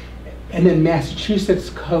 And then Massachusetts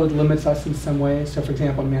code limits us in some ways. So for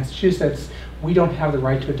example, in Massachusetts, we don't have the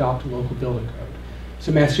right to adopt a local building code.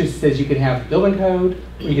 So Massachusetts says you can have a building code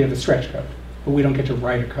or you can have a stretch code, but we don't get to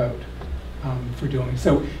write a code for doing it.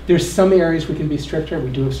 So there's some areas we can be stricter. We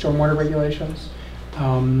do have stormwater regulations.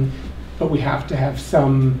 But we have to have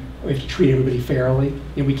we have to treat everybody fairly.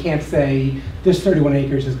 You know, we can't say this 31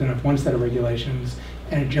 acres is going to have one set of regulations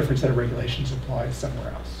and a different set of regulations applies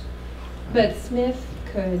somewhere else. But Smith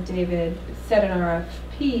could, David, set an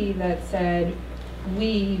RFP that said,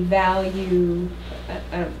 we value,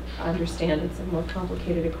 I understand it's a more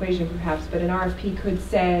complicated equation perhaps, but an RFP could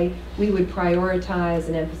say we would prioritize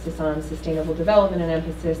an emphasis on sustainable development, an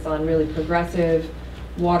emphasis on really progressive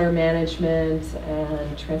water management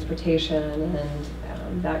and transportation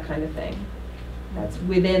and that kind of thing. That's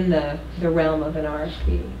within the realm of an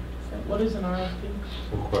RFP. So. What is an RFP?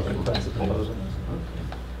 Request proposal.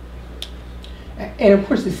 And of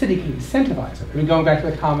course the city can incentivize it. I mean, going back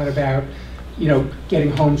to the comment about, you know,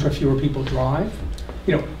 getting homes where fewer people drive,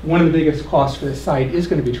 you know, one of the biggest costs for this site is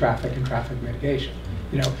going to be traffic and traffic mitigation.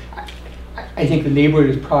 You know, I think the neighborhood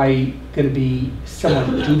is probably going to be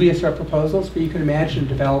somewhat dubious about proposals, but you can imagine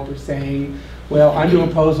developers saying, well, I'm doing a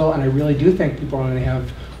proposal and I really do think people are going to have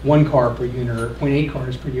 1 car per unit or 0.8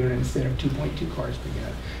 cars per unit instead of 2.2 cars per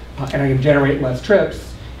unit. And I can generate less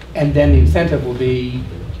trips, and then the incentive will be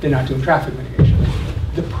they're not doing traffic mitigation.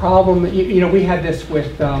 The problem, you know, we had this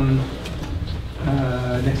with next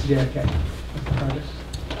to JFK.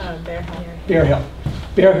 What's the project? Bear Hill. Bear Hill.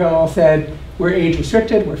 Bear Hill said, we're age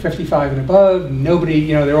restricted, we're 55 and above, nobody,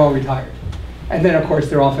 you know, they're all retired. And then of course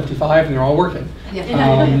they're all 55 and they're all working. Yeah.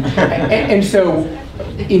 And so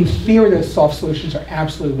in theory those soft solutions are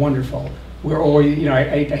absolutely wonderful. We're always, you know,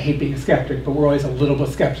 I hate being a skeptic, but we're always a little bit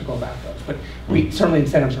skeptical about those. But certainly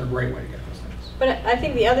incentives are a great way to get those things. But I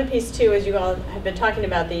think the other piece too is you all have been talking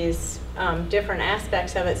about these different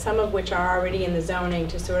aspects of it, some of which are already in the zoning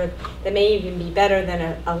to sort of, that may even be better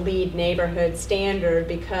than a LEED neighborhood standard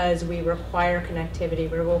because we require connectivity,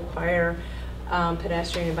 we require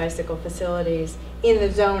pedestrian and bicycle facilities in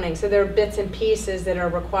the zoning. So there are bits and pieces that are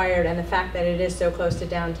required, and the fact that it is so close to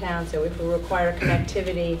downtown, so if we require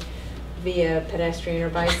connectivity via pedestrian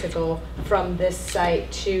or bicycle from this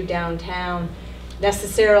site to downtown,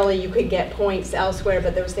 necessarily you could get points elsewhere,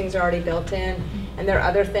 but those things are already built in. And there are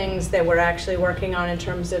other things that we're actually working on in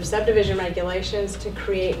terms of subdivision regulations to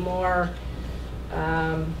create more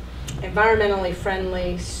environmentally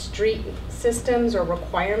friendly street systems or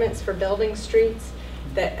requirements for building streets.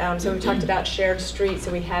 That, so we talked about shared streets,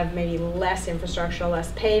 so we have maybe less infrastructure,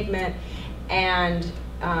 less pavement, and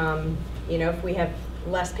you know, if we have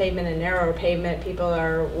less pavement and narrower pavement, people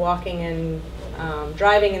are walking and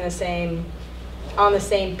driving in on the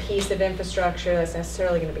same piece of infrastructure that's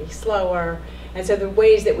necessarily going to be slower. And so the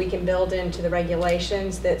ways that we can build into the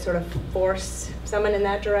regulations that sort of force someone in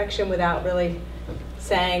that direction without really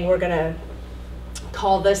saying we're going to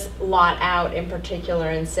call this lot out in particular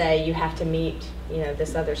and say you have to meet, you know,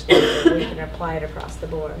 this other standard. We can apply it across the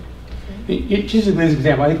board. Just as an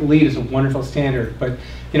example, I think LEED is a wonderful standard, but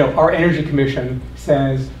you know, our Energy Commission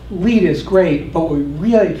says LEED is great, but what we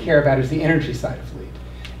really care about is the energy side of LEED.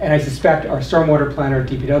 And I suspect our stormwater planner at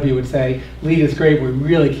DPW would say, LEED is great, what we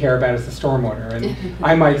really care about is the stormwater. And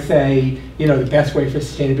I might say, you know, the best way for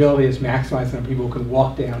sustainability is maximizing the people who can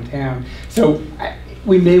walk downtown. So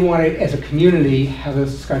we may want to, as a community, have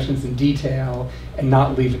those discussions in detail and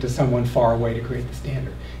not leave it to someone far away to create the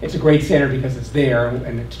standard. It's a great standard because it's there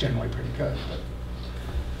and it's generally pretty good.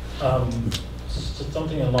 So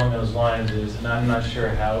something along those lines is, and I'm not sure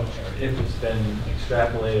how, or if it's been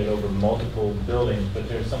extrapolated over multiple buildings, but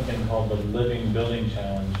there's something called the Living Building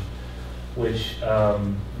Challenge, which,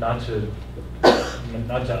 not to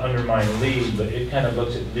undermine LEED, but it kind of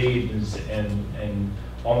looks at LEED and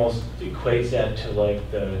almost equates that to like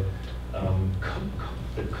the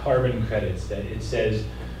carbon credits, that it says,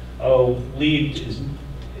 oh, LEED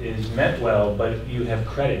is meant well, but you have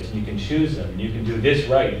credits and you can choose them. You can do this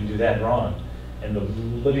right and do that wrong. And the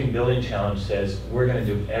Living Building Challenge says we're going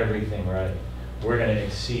to do everything right. we're going to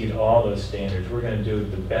exceed all those standards. We're going to do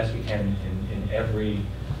the best we can in every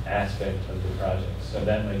aspect of the project. So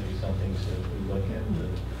that might be something to look at,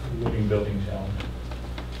 the living building challenge.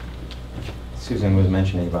 Susan was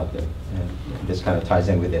mentioning about the, this kind of ties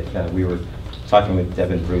in with it. We were talking with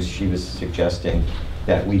Devin Bruce. She was suggesting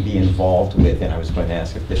that we be involved with, and I was going to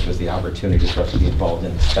ask if this was the opportunity for us to be involved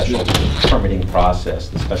in the special permitting process,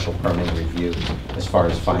 the special permitting review, as far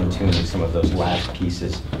as fine-tuning some of those last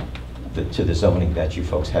pieces to the zoning that you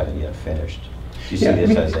folks haven't yet finished. Do you see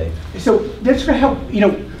this as a... So that's going to help, you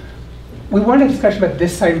know, we wanted a discussion about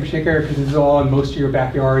this site in particular because this is all in most of your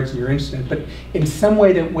backyards and you're interested, but in some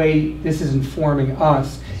way that way this is informing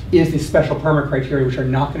us is the special permit criteria, which are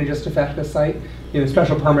not going to just affect the site. You know, the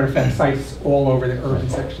special permit affects sites all over the urban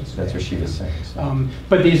sections. That's what she was saying.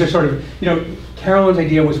 But these are sort of, you know, Carolyn's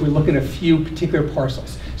idea was we look at a few particular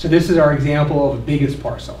parcels. So this is our example of the biggest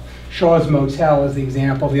parcel. Shaw's Motel is the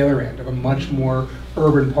example of the other end of a much more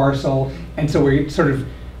urban parcel. And so we're sort of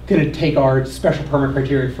going to take our special permit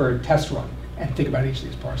criteria for a test run and think about each of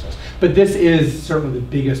these parcels. But this is certainly the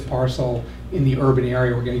biggest parcel in the urban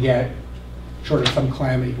area we're going to get, short of some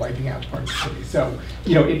calamity wiping out part of the city. So,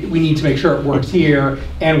 you know, we need to make sure it works here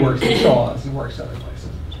and works in Shaw's and works other places.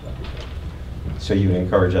 So you would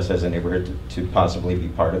encourage us as a neighborhood to possibly be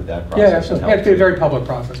part of that process? Yeah, absolutely. It's a very public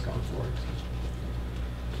process going forward.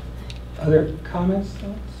 Other comments,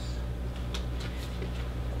 thoughts?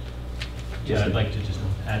 Yeah, I'd like to just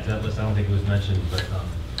add to that list. I don't think it was mentioned, but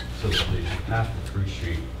so the path to Fruit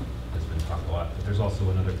Street has been talked a lot, but there's also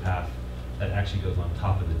another path that actually goes on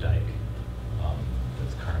top of the dike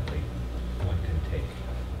that's currently one can take.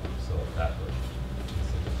 So if that would.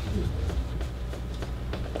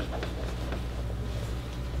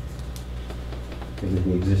 Because of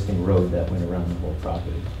the existing road that went around the whole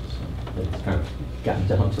property. So it's kind of gotten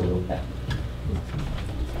down to a little path.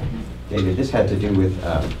 David, this had to do with,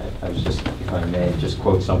 I was just, if I may, just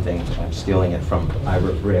quote something. I'm stealing it from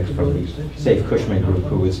Ira Brick from the Safe Cushman Group,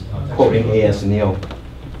 who was quoting A.S. Neal,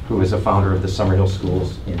 who was a founder of the Summerhill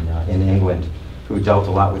Schools in England, who dealt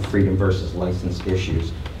a lot with freedom versus licensed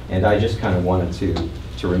issues. And I just kind of wanted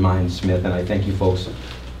to remind Smith, and I think you folks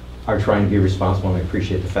are trying to be responsible, and I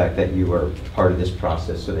appreciate the fact that you are part of this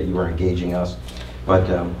process so that you are engaging us. But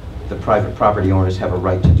the private property owners have a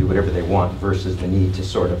right to do whatever they want versus the need to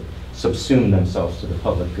sort of subsume themselves to the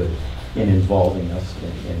public good in involving us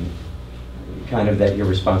in kind of that your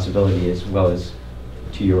responsibility as well as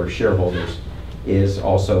to your shareholders is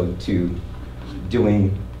also to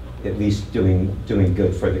at least doing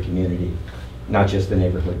good for the community, not just the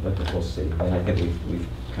neighborhood, but the whole city. And I think we've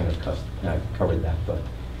kind of covered that. But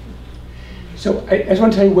so I just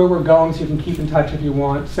want to tell you where we're going so you can keep in touch if you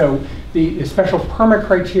want. So the special permit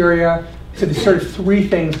criteria, so there's sort of three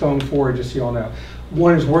things going forward, just so you all know.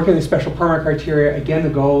 One is working the special permit criteria. Again, the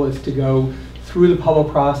goal is to go through the public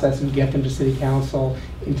process and get them to City Council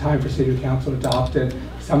in time for City Council to adopt it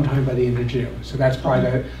sometime by the end of June. So that's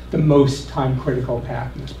probably the most time-critical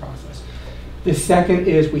path in this process. The second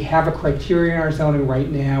is we have a criteria in our zoning right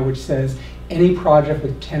now which says any project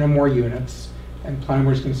with 10 or more units, and planning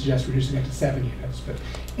board is going to suggest reducing it to 7 units, but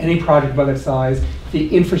any project of that size, the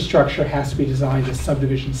infrastructure has to be designed to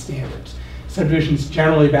subdivision standards. Subdivision's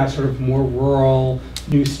generally about sort of more rural,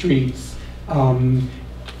 new streets,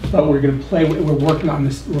 but we're working on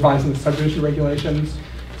this, revising the subdivision regulations.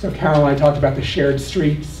 So Carol and I talked about the shared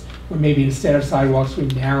streets, where maybe instead of sidewalks, we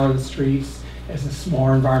narrow the streets as a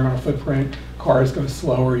smaller environmental footprint. Cars go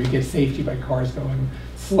slower, you get safety by cars going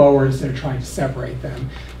slower instead of trying to separate them.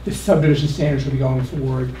 The subdivision standards will be going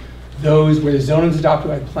forward. Those where the zoning is adopted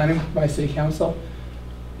by City Council,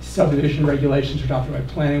 subdivision regulations are adopted by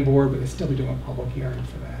planning board, but they still be doing a public hearing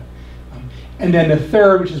for that. And then the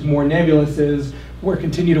third, which is more nebulous, is we'll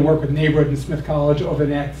continue to work with neighborhood and Smith College over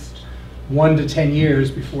the next 1 to 10 years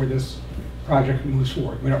before this project moves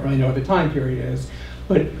forward. We don't really know what the time period is,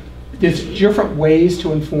 but there's different ways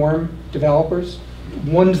to inform developers.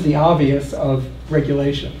 One's the obvious of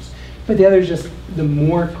regulations, but the other is just the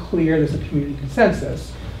more clear there's a community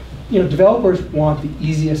consensus. You know, developers want the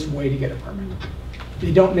easiest way to get a permit.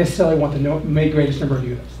 They don't necessarily want the greatest number of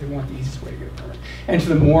units. They want the easiest way to get a permit. And so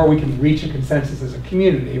the more we can reach a consensus as a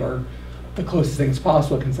community, or the closest thing as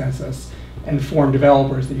possible to consensus, and inform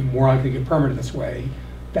developers that you're more likely to get a permit this way,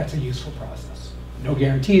 that's a useful process. No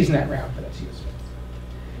guarantees in that route, but that's useful.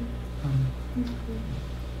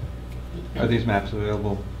 Are these maps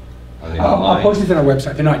available? Are they I'll post these on our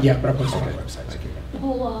website. They're not yet, but I'll post them on our website.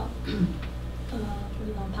 Oh, put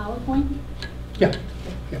it on PowerPoint? Yeah.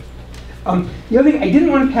 The other thing, I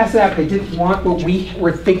didn't want to pass it out, but I didn't want what we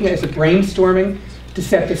were thinking as a brainstorming to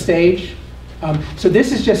set the stage. So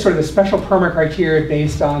this is just sort of the special permit criteria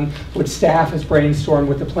based on what staff has brainstormed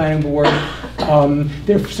with the planning board.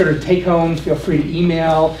 They're sort of take home, feel free to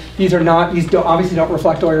email. These obviously don't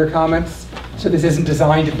reflect all your comments. So this isn't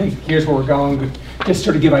designed to think, here's where we're going, but just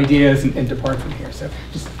sort of give ideas and depart from here. So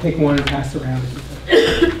just take one and pass it around.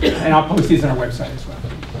 And I'll post these on our website as well.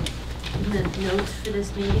 And the notes for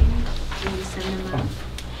this meeting, will you send them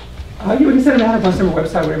out? We can send them out or post them on our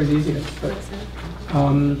website, whatever's easiest. But,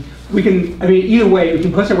 we can, either way, we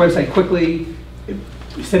can post our website quickly.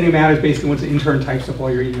 Sending them out is basically once the intern types up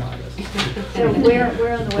all your email addresses. So where on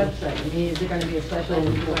the website? Is there going to be a special?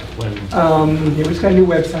 Yeah, we just got a new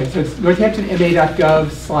website. So it's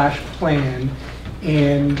northamptonma.gov/plan.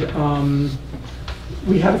 And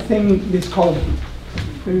we have a thing that's called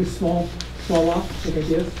maybe small lots, big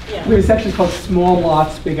ideas. Yeah. We have a section called Small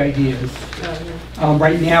Lots, Big Ideas.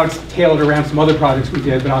 Right now it's tailored around some other projects we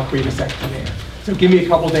did, but I'll create a section there. So give me a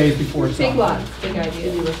couple days before it's Big on. lots, big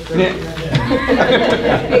ideas. Big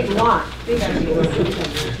lot, big idea.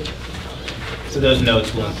 So those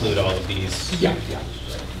notes will include all of these. Yeah.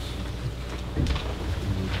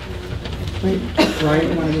 Ryan,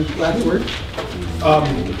 you want to last word?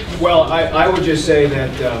 Well, I would just say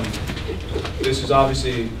that this is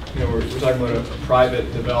obviously, we're talking about a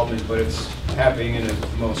private development, but it's happening in the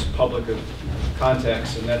most public of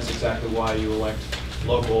contexts, and that's exactly why you elect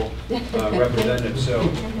local representatives. So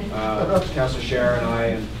Councilor Sharon and I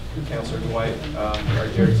and Councilor Dwight are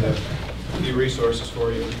here to be resources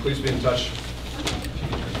for you. Please be in touch.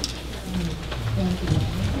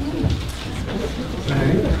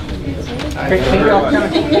 Great. Thank you all. Is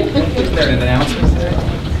there an announcement?